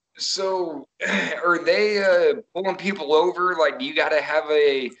 So are they pulling people over? Like, do you got to have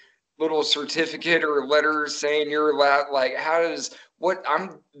a little certificate or a letter saying you're allowed? Like, how does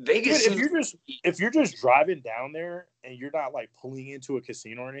Vegas? Dude, if you're just driving down there and you're not like pulling into a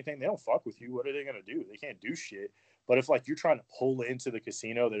casino or anything, they don't fuck with you. What are they gonna do? They can't do shit. But if like you're trying to pull into the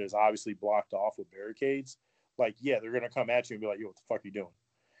casino that is obviously blocked off with barricades, like, yeah, they're gonna come at you and be like, yo, what the fuck are you doing?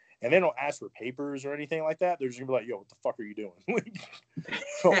 And they don't ask for papers or anything like that. They're just gonna be like, yo, what the fuck are you doing?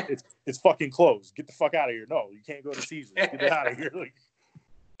 No, it's fucking closed. Get the fuck out of here. No, you can't go to Caesars. Get it out of here. Like,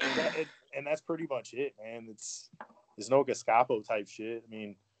 and that's pretty much it, man. It's no Gestapo type shit. I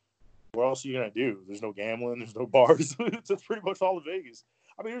mean, what else are you gonna do? There's no gambling. There's no bars. That's pretty much all of Vegas.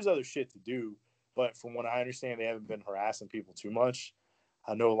 I mean, there's other shit to do, but from what I understand, they haven't been harassing people too much.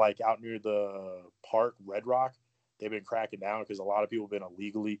 I know, like out near the park, Red Rock, they've been cracking down because a lot of people have been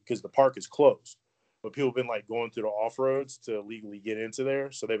illegally, because the park is closed, but people have been like going through the off roads to legally get into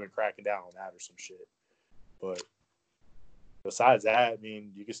there, so they've been cracking down on that or some shit. But besides that, I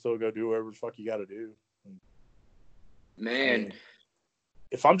mean, you can still go do whatever the fuck you got to do. Man, I mean,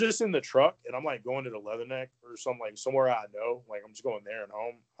 if I'm just in the truck and I'm like going to the Leatherneck or somewhere I know, like I'm just going there and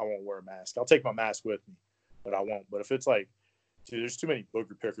home, I won't wear a mask. I'll take my mask with me, but I won't. But if it's like, dude, there's too many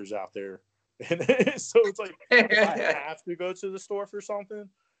booger pickers out there. And so it's like, if I have to go to the store for something,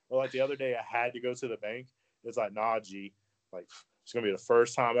 or like the other day I had to go to the bank, It's like, nah, G, like it's gonna be the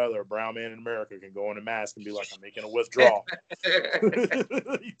first time ever a brown man in America can go in a mask and be like, I'm making a withdrawal,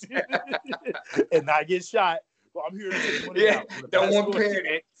 and not get shot. Well, I'm here to take money out. Don't want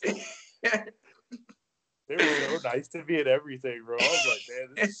panic. They were so nice to me and everything, bro. I was like, man,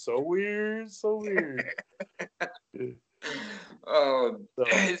 this is so weird, so weird.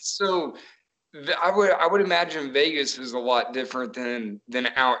 So I would imagine Vegas is a lot different than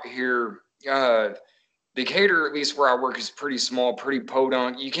out here. Decatur, at least where I work, is pretty small, pretty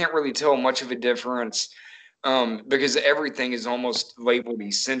podunk. You can't really tell much of a difference because everything is almost labeled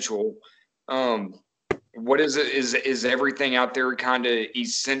essential. What is it? Is everything out there kind of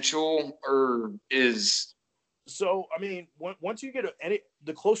essential, or is? So I mean, once you get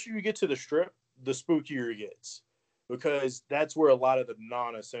the closer you get to the Strip, the spookier it gets, because that's where a lot of the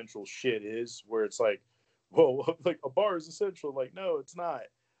non-essential shit is. Where it's like, whoa, like a bar is essential. Like, no, it's not.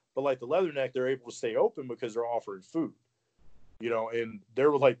 But like the Leatherneck, they're able to stay open because they're offering food, you know, and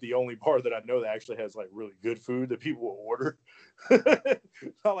they're like the only bar that I know that actually has like really good food that people will order.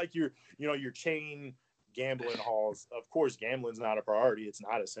 Not like your chain gambling halls. Of course, gambling's not a priority. It's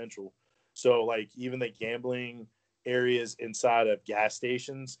not essential. So like even the gambling areas inside of gas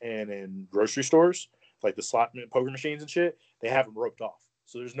stations and in grocery stores, like the slot poker machines and shit, they have them roped off.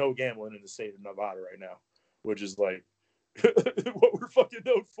 So there's no gambling in the state of Nevada right now, which is like what we're fucking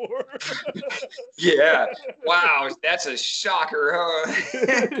known for. Yeah. Wow. That's a shocker, huh?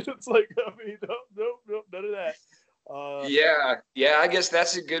 It's like, I mean, nope, none of that. Yeah. I guess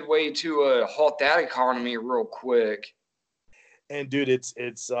that's a good way to halt that economy real quick. And dude, it's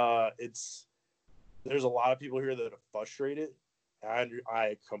there's a lot of people here that are frustrated.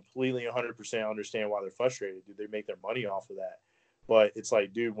 I completely 100% understand why they're frustrated. Dude, they make their money off of that. But it's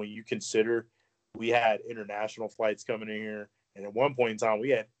like, dude, when you consider we had international flights coming in here, and at one point in time, we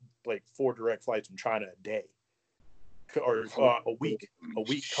had like 4 direct flights from China a day, or a week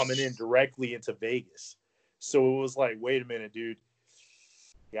coming in directly into Vegas. So it was like, wait a minute, dude,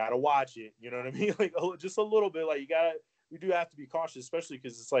 you gotta watch it. You know what I mean? Like just a little bit. Like we do have to be cautious, especially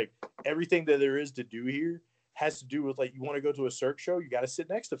because it's like everything that there is to do here has to do with like, you want to go to a Cirque show, you got to sit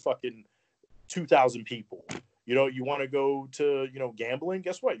next to fucking 2,000 people. You know, you want to go to, gambling,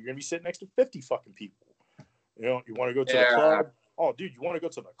 guess what? You're going to be sitting next to 50 fucking people. You know, you want to go to the club. Oh, dude, you want to go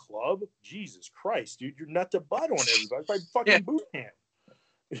to the club? Jesus Christ, dude, you're nut to butt on everybody. It's like fucking boot camp.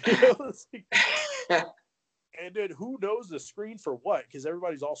 You know, like, and then who knows the screen for what? Because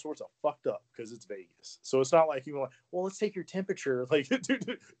everybody's all sorts of fucked up because it's Vegas. So it's not like you like, well, let's take your temperature. Like,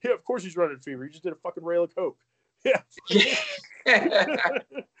 dude, yeah, of course he's running fever. He just did a fucking rail of coke. Yeah. So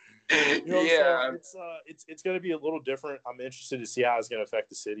it's going to be a little different. I'm interested to see how it's going to affect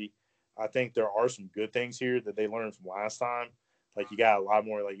the city. I think there are some good things here that they learned from last time. Like you got a lot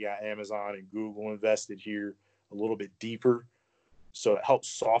more, like you got Amazon and Google invested here a little bit deeper. So it helps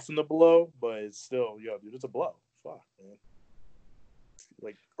soften the blow, but it's still, dude, it's a blow. Fuck, man.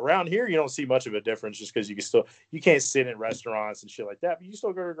 Like around here, you don't see much of a difference just because you can't sit in restaurants and shit like that, but you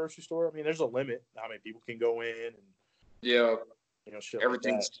still go to a grocery store. I mean, there's a limit how many people can go in. And, shit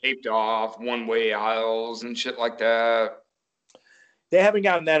everything's like taped off, one-way aisles and shit like that. They haven't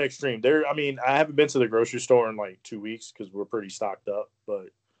gotten that extreme. I haven't been to the grocery store in like 2 weeks because we're pretty stocked up, but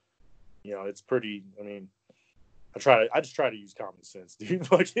it's pretty, I just try to use common sense,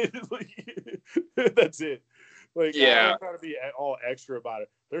 dude. Like that's it. Like, I don't try to be all extra about it.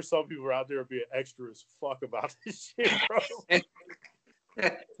 There's some people out there being extra as fuck about this shit, bro.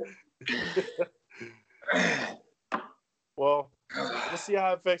 Well, we'll see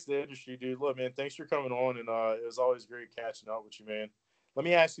how it affects the industry, dude. Look, man, thanks for coming on, and it was always great catching up with you, man. Let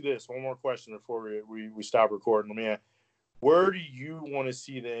me ask you this one more question before we stop recording. Let me ask, where do you want to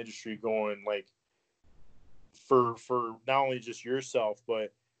see the industry going, like, for not only just yourself,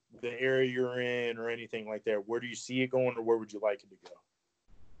 but the area you're in or anything like that? Where do you see it going, or where would you like it to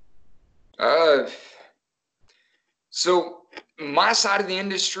go? So my side of the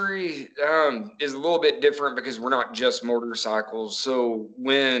industry is a little bit different because we're not just motorcycles. So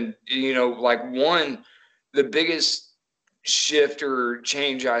when, the biggest shift or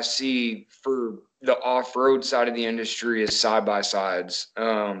change I see for the off-road side of the industry is side-by-sides.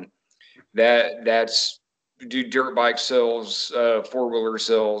 That's dirt bike sales, four-wheeler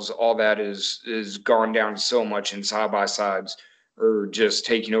sales, all that is gone down so much, and side-by-sides are just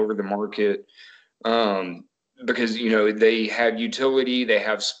taking over the market. Because, they have utility, they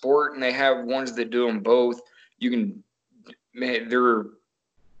have sport, and they have ones that do them both. They're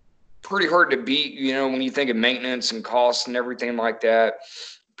pretty hard to beat, when you think of maintenance and costs and everything like that.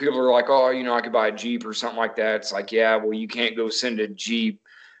 People are like, oh, I could buy a Jeep or something like that. It's like, yeah, well, you can't go send a Jeep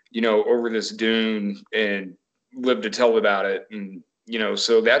over this dune and live to tell about it. And,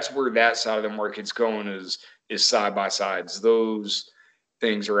 so that's where that side of the market's going is side by sides. Those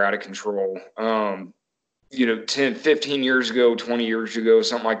things are out of control. 10, 15 years ago, 20 years ago,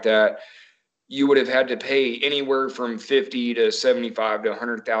 something like that, you would have had to pay anywhere from 50 to 75 to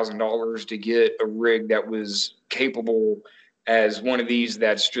 $100,000 to get a rig that was capable as one of these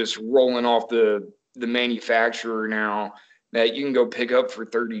that's just rolling off the manufacturer now that you can go pick up for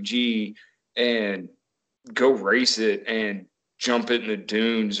 30G and go race it and jump it in the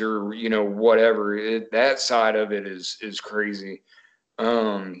dunes or, whatever. That side of it is crazy.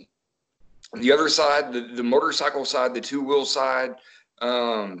 The other side, the motorcycle side, the two-wheel side,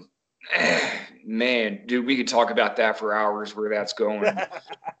 man, dude, we could talk about that for hours where that's going.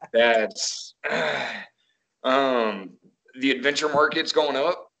 That's the adventure market's going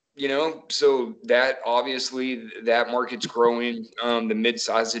up, so that obviously that market's growing. The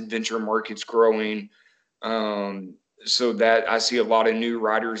mid-sized adventure market's growing. So that I see a lot of new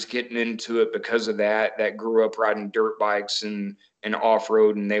riders getting into it because of that grew up riding dirt bikes and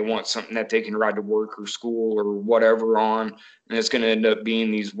off-road, and they want something that they can ride to work or school or whatever on. And it's going to end up being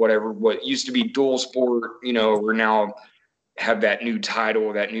these what used to be dual sport, we're now have that new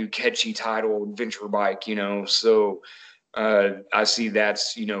title, that new catchy title, adventure bike, so I see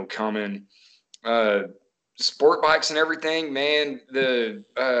that's, coming. Sport bikes and everything, man, the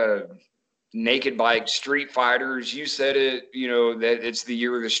naked bike, Street Fighters, you said it, that it's the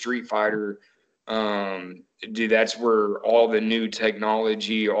year of the Street Fighter. Dude, that's where all the new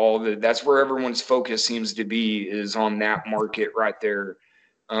technology, that's where everyone's focus seems to be, is on that market right there.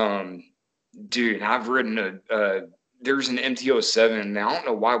 Dude, I've ridden there's an MT-07. Now, I don't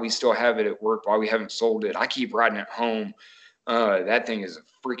know why we still have it at work, why we haven't sold it. I keep riding it home. That thing is a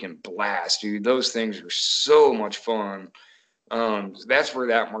freaking blast, dude. Those things are so much fun. That's where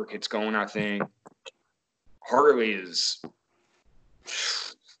that market's going, I think. Harley is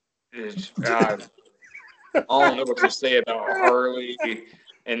I don't know what to say about Harley.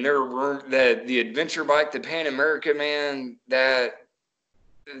 And the adventure bike, the Pan America, man, that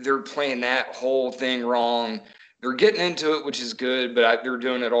they're playing that whole thing wrong. They're getting into it, which is good, but they're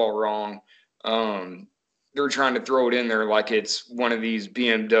doing it all wrong. They're trying to throw it in there like it's one of these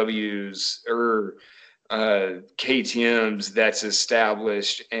BMWs or KTMs that's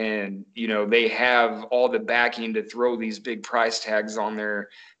established, and they have all the backing to throw these big price tags on there.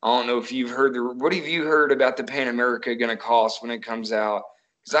 I don't know if you've heard what have you heard about the Pan America going to cost when it comes out?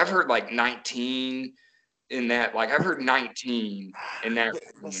 Because I've heard like 19 in that, like I've heard 19 in that.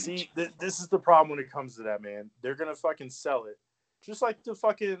 See, this is the problem when it comes to that, man. They're gonna fucking sell it, just like the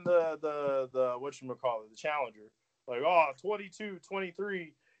fucking the whatchamacallit, the Challenger, like 22,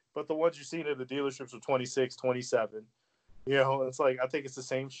 23. But the ones you're seeing at the dealerships are 26, 27. It's like, I think it's the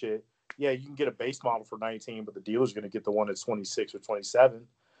same shit. Yeah, you can get a base model for 19, but the dealer's going to get the one that's 26 or 27.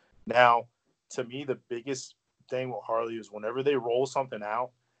 Now, to me, the biggest thing with Harley is whenever they roll something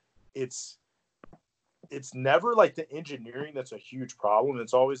out, it's never like the engineering that's a huge problem.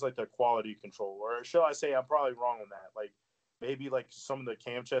 It's always like the quality control. Or shall I say, I'm probably wrong on that. Like maybe like some of the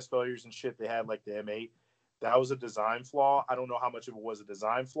cam chest failures and shit they had, like the M8. That was a design flaw. I don't know how much of it was a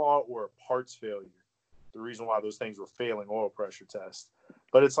design flaw or a parts failure. The reason why those things were failing oil pressure tests.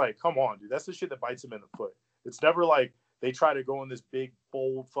 But it's like, come on, dude. That's the shit that bites them in the foot. It's never like they try to go in this big,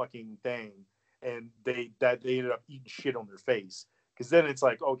 bold fucking thing and they ended up eating shit on their face. Because then it's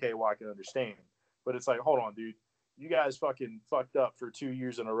like, okay, well, I can understand. But it's like, hold on, dude. You guys fucking fucked up for 2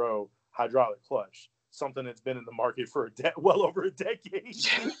 years in a row, hydraulic clutch. Something that's been in the market for well over a decade,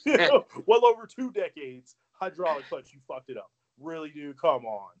 well over 2 decades. Hydraulic clutch, you fucked it up. Really, dude, come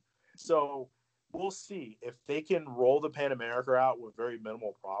on. So we'll see if they can roll the Pan America out with very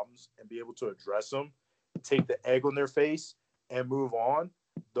minimal problems and be able to address them, take the egg on their face, and move on.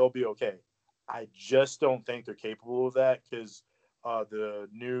 They'll be okay. I just don't think they're capable of that because the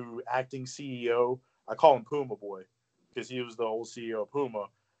new acting CEO, I call him Puma Boy because he was the old CEO of Puma.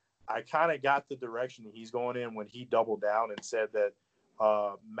 I kind of got the direction that he's going in when he doubled down and said that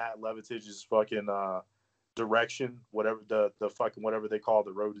Matt Levitage's fucking direction, whatever the fucking whatever they call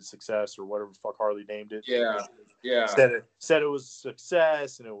the road to success or whatever the fuck Harley named it. Yeah. Said it was a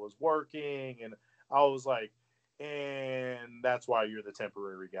success and it was working, and I was like, and that's why you're the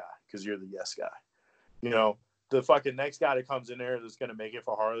temporary guy because you're the yes guy. The fucking next guy that comes in there that's going to make it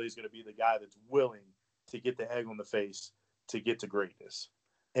for Harley is going to be the guy that's willing to get the egg on the face to get to greatness.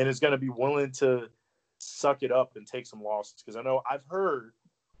 And is going to be willing to suck it up and take some losses. Because I know I've heard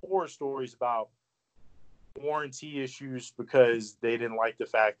horror stories about warranty issues because they didn't like the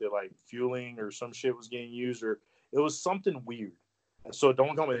fact that like fueling or some shit was getting used, or it was something weird. So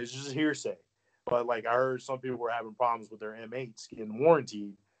don't come in. It's just hearsay. But like I heard some people were having problems with their M8s getting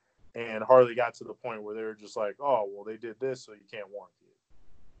warranted, and Harley got to the point where they were just like, "Oh, well, they did this, so you can't warranty it."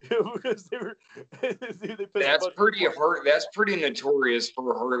 Because they were. That's pretty hard. That's pretty notorious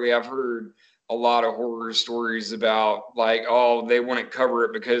for Harley. I've heard a lot of horror stories about like, oh, they wouldn't cover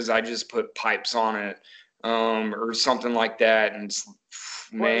it because I just put pipes on it, or something like that. And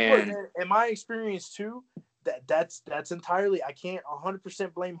man, look, in my experience too, that's entirely. I can't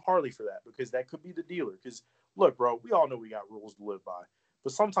 100% blame Harley for that because that could be the dealer. Because look, bro, we all know we got rules to live by,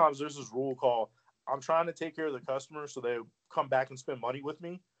 but sometimes there's this rule called I'm trying to take care of the customer so they come back and spend money with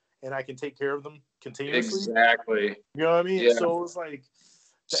me, and I can take care of them continuously. exactly. You know what I mean? Yeah. So it's like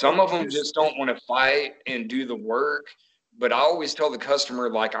some of them just don't want to fight and do the work. But I always tell the customer,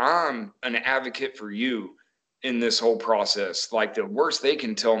 like, I'm an advocate for you in this whole process. Like, the worst they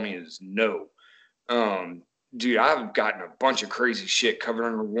can tell me is no. Dude, I've gotten a bunch of crazy shit covered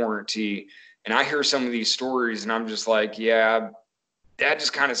under warranty, and I hear some of these stories, and I'm just like, yeah, that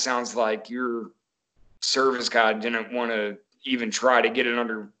just kind of sounds like your service guy didn't want to even try to get it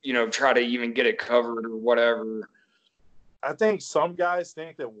under, try to even get it covered or whatever. I think some guys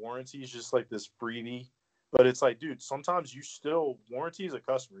think that warranty is just like this freebie, but it's like, dude, sometimes you still warranty as a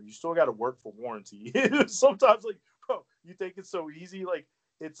customer. You still got to work for warranty. Sometimes, like, bro, you think it's so easy, like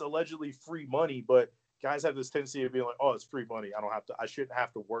it's allegedly free money, but guys have this tendency of being like, oh, it's free money. I shouldn't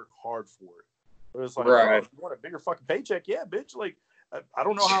have to work hard for it. But it's like, right. Oh, if you want a bigger fucking paycheck? Yeah, bitch. Like, I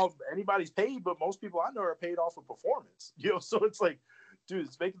don't know how anybody's paid, but most people I know are paid off of performance. So it's like, dude,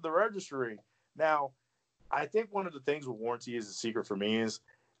 it's making the registering. Now, I think one of the things with warranty is a secret for me is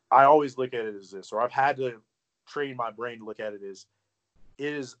I always look at it as this, or I've had to train my brain to look at it as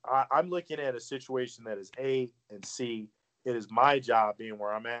I'm looking at a situation that is A and C. It is my job being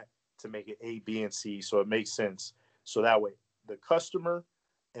where I'm at to make it A, B, and C, so it makes sense. So that way the customer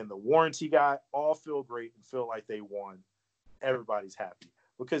and the warranty guy all feel great and feel like they won. Everybody's happy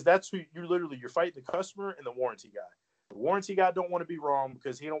because that's who you're fighting, the customer and the warranty guy. The warranty guy don't want to be wrong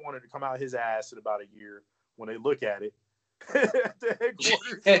because he don't want it to come out his ass in about a year when they look at it at the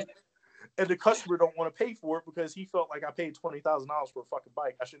headquarters. And the customer don't want to pay for it because he felt like I paid $20,000 for a fucking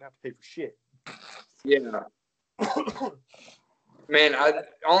bike. I shouldn't have to pay for shit. Yeah. Man, I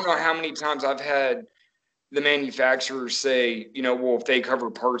don't know how many times I've had the manufacturers say, well, if they cover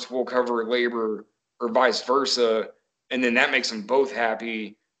parts, we'll cover labor, or vice versa. And then that makes them both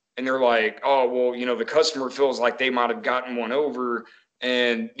happy. And they're like, oh, well, the customer feels like they might have gotten one over.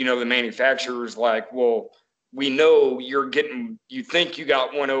 And, the manufacturer's like, well, we know you think you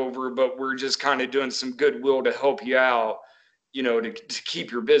got one over, but we're just kind of doing some goodwill to help you out, to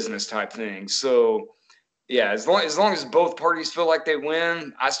keep your business type thing. So, yeah, as long as both parties feel like they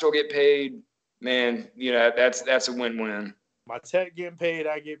win, I still get paid. Man, that's a win-win. My tech getting paid,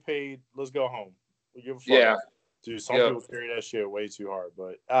 I get paid. Let's go home. We give a fuck. Yeah. Dude, some people carry that shit way too hard,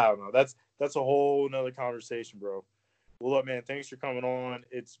 but I don't know. That's a whole nother conversation, bro. Well, look, man, thanks for coming on.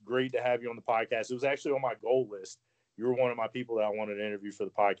 It's great to have you on the podcast. It was actually on my goal list. You were one of my people that I wanted to interview for the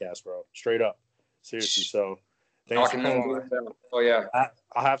podcast, bro. Straight up. Seriously. So thanks for coming on. Oh, yeah.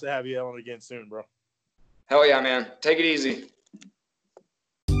 I'll have to have you on again soon, bro. Hell yeah, man. Take it easy.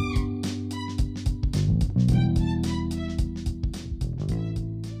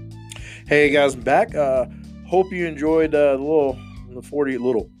 Hey guys, I'm back. Hope you enjoyed the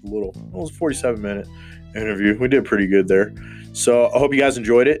 47-minute interview. We did pretty good there. So I hope you guys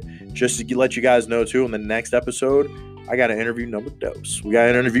enjoyed it. Just to let you guys know too, in the next episode, I got an interview number dose. We got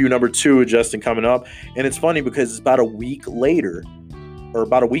an interview number 2 with Justin coming up. And it's funny because it's about a week later, or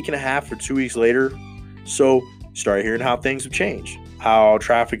about a week and a half or 2 weeks later. So start hearing how things have changed, how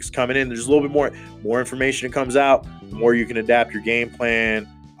traffic's coming in. There's a little bit more information that comes out, the more you can adapt your game plan,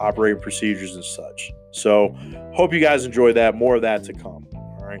 operating procedures and such. So hope you guys enjoyed that. More of that to come.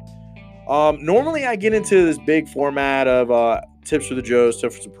 All right. Normally I get into this big format of tips for the Joes,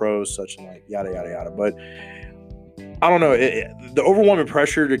 tips for the pros, such and like yada, yada, yada. But I don't know. The overwhelming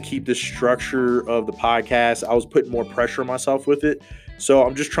pressure to keep the structure of the podcast, I was putting more pressure on myself with it. So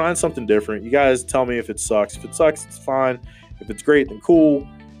I'm just trying something different. You guys tell me if it sucks. If it sucks, it's fine. If it's great, then cool.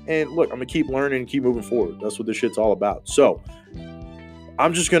 And look, I'm going to keep learning and keep moving forward. That's what this shit's all about. So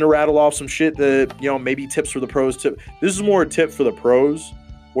I'm just going to rattle off some shit that, maybe tips for the pros. This is more a tip for the pros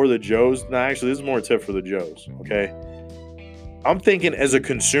or the Joes. No, actually, this is more a tip for the Joes, okay? I'm thinking as a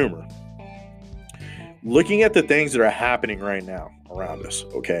consumer, looking at the things that are happening right now around us,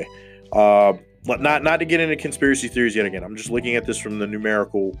 okay? Not to get into conspiracy theories yet again. I'm just looking at this from the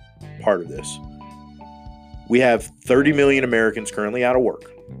numerical part of this. We have 30 million Americans currently out of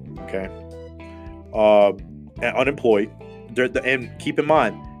work, okay? Unemployed. And keep in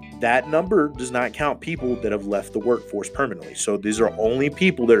mind, that number does not count people that have left the workforce permanently. So these are only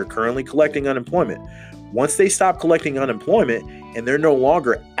people that are currently collecting unemployment. Once they stop collecting unemployment and they're no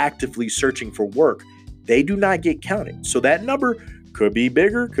longer actively searching for work, they do not get counted. So that number could be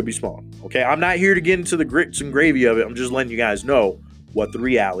bigger, could be small. Okay, I'm not here to get into the grits and gravy of it. I'm just letting you guys know what the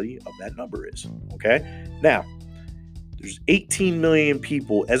reality of that number is. Okay, now there's 18 million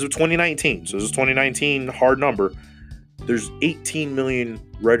people as of 2019. So this is 2019 hard number. There's 18 million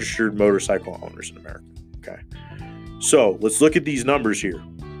registered motorcycle owners in America. Okay, so let's look at these numbers here.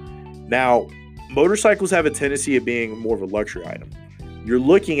 Now, motorcycles have a tendency of being more of a luxury item. You're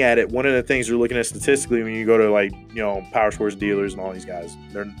looking at it, one of the things you're looking at statistically when you go to, like, you know, power sports dealers and all these guys,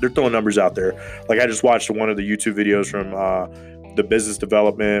 they're throwing numbers out there. Like, I just watched one of the YouTube videos from the business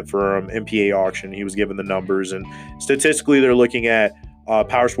development from MPA auction. He was giving the numbers, and statistically they're looking at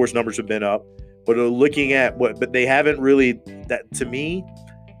power sports numbers have been up, but they're looking at but they haven't really, that to me,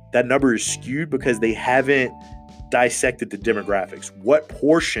 that number is skewed because they haven't dissected the demographics. What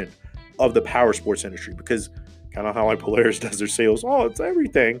portion of the power sports industry, because kind of how like Polaris does their sales, oh, it's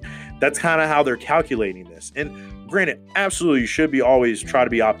everything. That's kind of how they're calculating this. And granted, absolutely, you should be always try to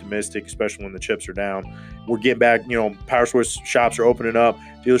be optimistic, especially when the chips are down. We're getting back, you know, power sports shops are opening up,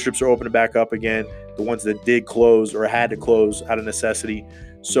 dealerships are opening back up again. The ones that did close or had to close out of necessity.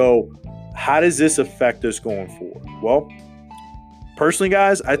 So how does this affect us going forward? Well, personally,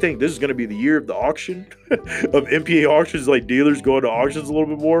 guys, I think this is going to be the year of the auction of MPA auctions, like dealers going to auctions a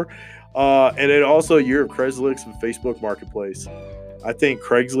little bit more. And then also a year of Craigslist and Facebook Marketplace. I think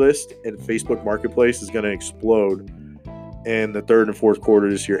Craigslist and Facebook Marketplace is going to explode in the third and fourth quarter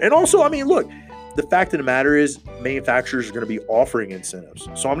this year. And also, I mean, look, the fact of the matter is manufacturers are going to be offering incentives.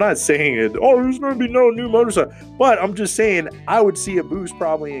 So I'm not saying, there's going to be no new motorcycle. But I'm just saying I would see a boost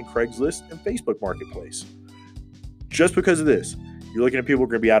probably in Craigslist and Facebook Marketplace. Just because of this. You're looking at people who are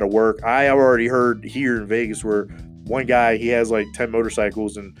going to be out of work. I already heard here in Vegas where one guy, he has like 10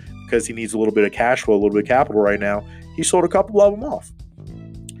 motorcycles, and because he needs a little bit of cash flow, a little bit of capital right now, he sold a couple of them off.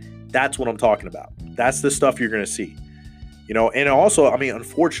 That's what I'm talking about. That's the stuff you're going to see. You know, and also, I mean,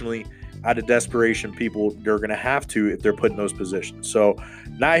 unfortunately, out of desperation, people, they're going to have to if they're put in those positions. So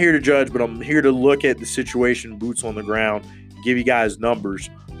not here to judge, but I'm here to look at the situation, boots on the ground, give you guys numbers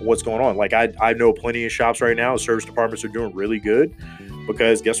on what's going on. Like I know plenty of shops right now, service departments are doing really good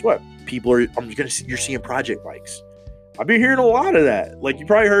because guess what? People are, you're seeing project bikes. I've been hearing a lot of that. Like you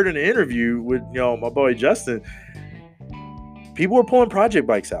probably heard in an interview with, you know, my boy Justin, people are pulling project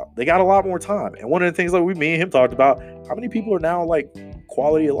bikes out. They got a lot more time. And one of the things like me and him talked about, how many people are now like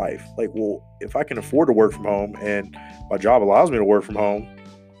quality of life? Like, well, if I can afford to work from home and my job allows me to work from home,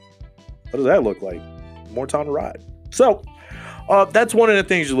 what does that look like? More time to ride. So that's one of the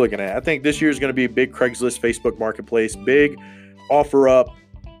things you're looking at. I think this year is going to be a big Craigslist, Facebook Marketplace, big offer up,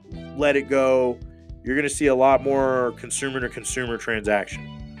 let it go. You're going to see a lot more consumer-to-consumer transaction,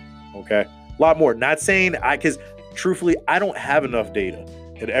 okay? A lot more. Not saying because truthfully, I don't have enough data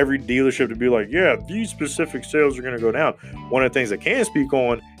at every dealership to be like, yeah, these specific sales are going to go down. One of the things I can speak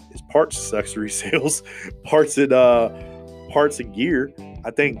on is parts accessory sales, parts and gear. I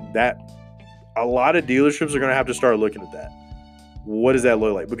think that a lot of dealerships are going to have to start looking at that. What does that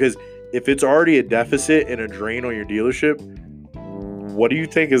look like? Because if it's already a deficit and a drain on your dealership, what do you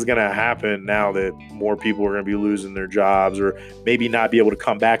think is going to happen now that more people are going to be losing their jobs or maybe not be able to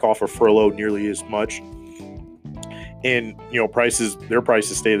come back off of furlough nearly as much? And, you know, their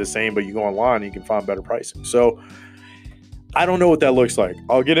prices stay the same, but you go online and you can find better pricing. So I don't know what that looks like.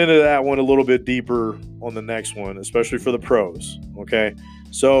 I'll get into that one a little bit deeper on the next one, especially for the pros. Okay.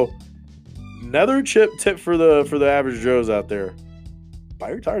 So another tip for the average Joes out there. Buy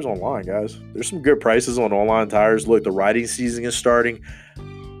your tires online, guys. There's some good prices on online tires. Look, the riding season is starting.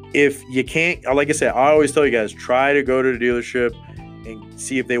 If you can't, like I said, I always tell you guys, try to go to the dealership and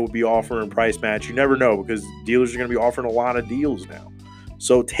see if they will be offering price match. You never know because dealers are going to be offering a lot of deals now.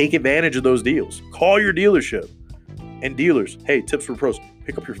 So take advantage of those deals. Call your dealership. And dealers, hey, tips for pros,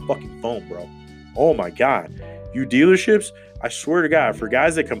 pick up your fucking phone, bro. Oh my God. You dealerships, I swear to God, for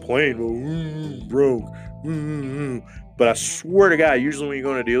guys that complain, broke, but I swear to God, usually when you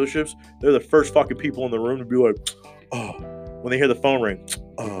go into dealerships, they're the first fucking people in the room to be like, oh, when they hear the phone ring,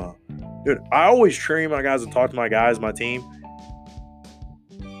 dude, I always train my guys and talk to my guys, my team.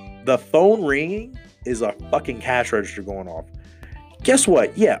 The phone ringing is a fucking cash register going off. Guess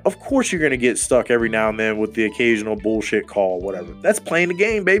what? Yeah, of course you're going to get stuck every now and then with the occasional bullshit call, whatever. That's playing the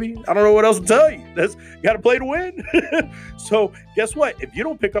game, baby. I don't know what else to tell you. You got to play to win. So guess what? If you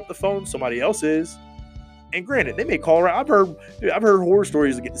don't pick up the phone, somebody else is. And granted, they may call around. I've heard horror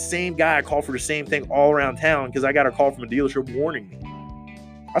stories that get the same guy call for the same thing all around town because I got a call from a dealership warning me.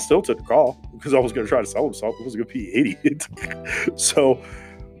 I still took the call because I was going to try to sell them something. I was going to be an idiot. So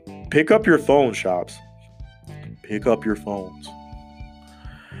pick up your phone, shops. Pick up your phones.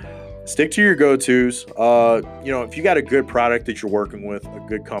 Stick to your go-tos. If you got a good product that you're working with, a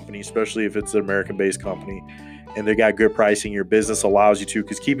good company, especially if it's an American-based company, and they got good pricing, your business allows you to.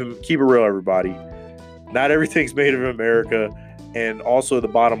 Because keep it real, everybody. Not everything's made in America. And also the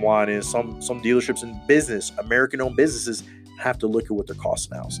bottom line is some dealerships in business, American-owned businesses, have to look at what their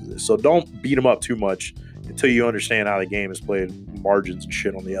cost analysis is. So don't beat them up too much until you understand how the game is played, margins and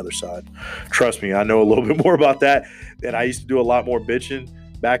shit on the other side. Trust me, I know a little bit more about that, and I used to do a lot more bitching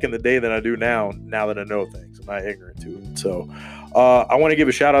back in the day than I do now that I know things. I'm not ignorant to it. So I want to give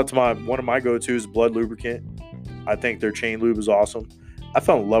a shout out to one of my go-tos, Blood Lubricant. I think their chain lube is awesome. I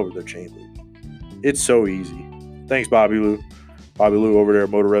fell in love with their chain lube. It's so easy. Thanks, Bobby Lou. Bobby Lou over there at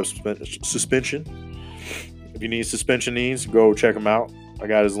Motor Rev Suspension. If you need suspension needs, go check him out. I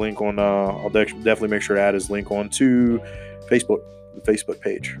got his link on, I'll definitely make sure to add his link on to Facebook, the Facebook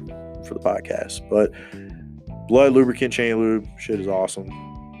page for the podcast. But Blood Lubricant Chain Lube, shit is awesome.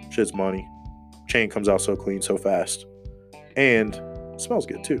 Shit's money. Chain comes out so clean, so fast. And it smells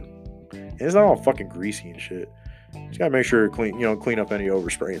good too. And it's not all fucking greasy and shit. Just gotta make sure to clean up any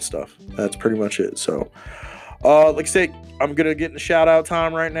overspray and stuff. That's pretty much it. So, like I said, I'm gonna get in the shout out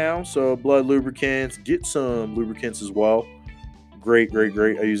time right now. So, Blood Lubricants, get some lubricants as well. Great.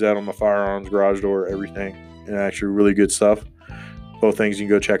 I use that on my firearms, garage door, everything, and actually really good stuff. Both things you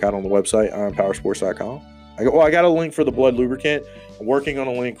can go check out on the website on powersports.com. I got a link for the Blood Lubricant. I'm working on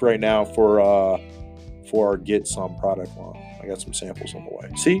a link right now for our Get Some product line. I got some samples on the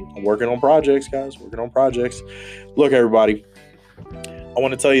way. See, I'm working on projects, guys. Working on projects. Look, everybody, I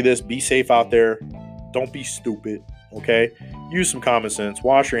want to tell you this. Be safe out there. Don't be stupid, okay? Use some common sense.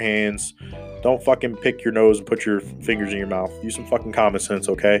 Wash your hands. Don't fucking pick your nose and put your fingers in your mouth. Use some fucking common sense,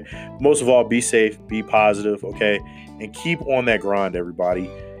 okay? Most of all, be safe. Be positive, okay? And keep on that grind, everybody.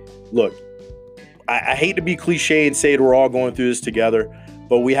 Look, I hate to be cliche and say that we're all going through this together,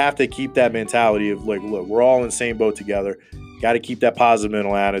 but we have to keep that mentality of like, look, we're all in the same boat together. Got to keep that positive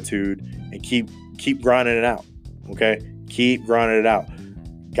mental attitude and keep grinding it out. Okay? Keep grinding it out.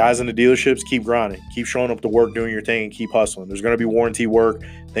 Guys in the dealerships, keep grinding. Keep showing up to work, doing your thing, and keep hustling. There's going to be warranty work.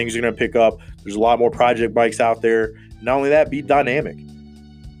 Things are going to pick up. There's a lot more project bikes out there. Not only that, be dynamic.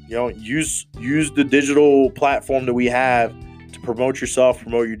 Use the digital platform that we have to promote yourself,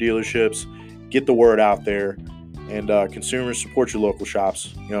 promote your dealerships, get the word out there. And consumers, support your local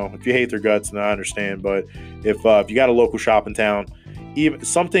shops. If you hate their guts, then I understand. But if you got a local shop in town,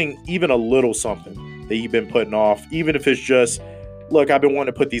 even a little something that you've been putting off, even if it's just, look, I've been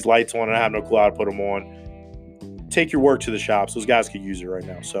wanting to put these lights on and I have no clue how to put them on. Take your work to the shops. Those guys could use it right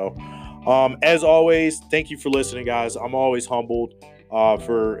now. So, as always, thank you for listening, guys. I'm always humbled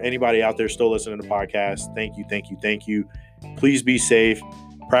for anybody out there still listening to the podcast. Thank you. Please be safe.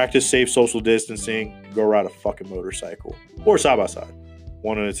 Practice safe social distancing. Go ride a fucking motorcycle or side by side,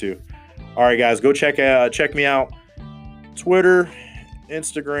 one of the two. All right, guys, go check me out. Twitter,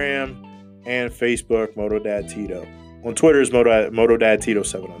 Instagram, and Facebook. MotoDad Tito. On Twitter is MotoDad Tito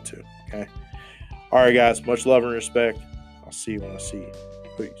 702. Okay. All right, guys. Much love and respect. I'll see you when I see you.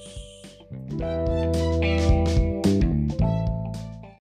 Peace.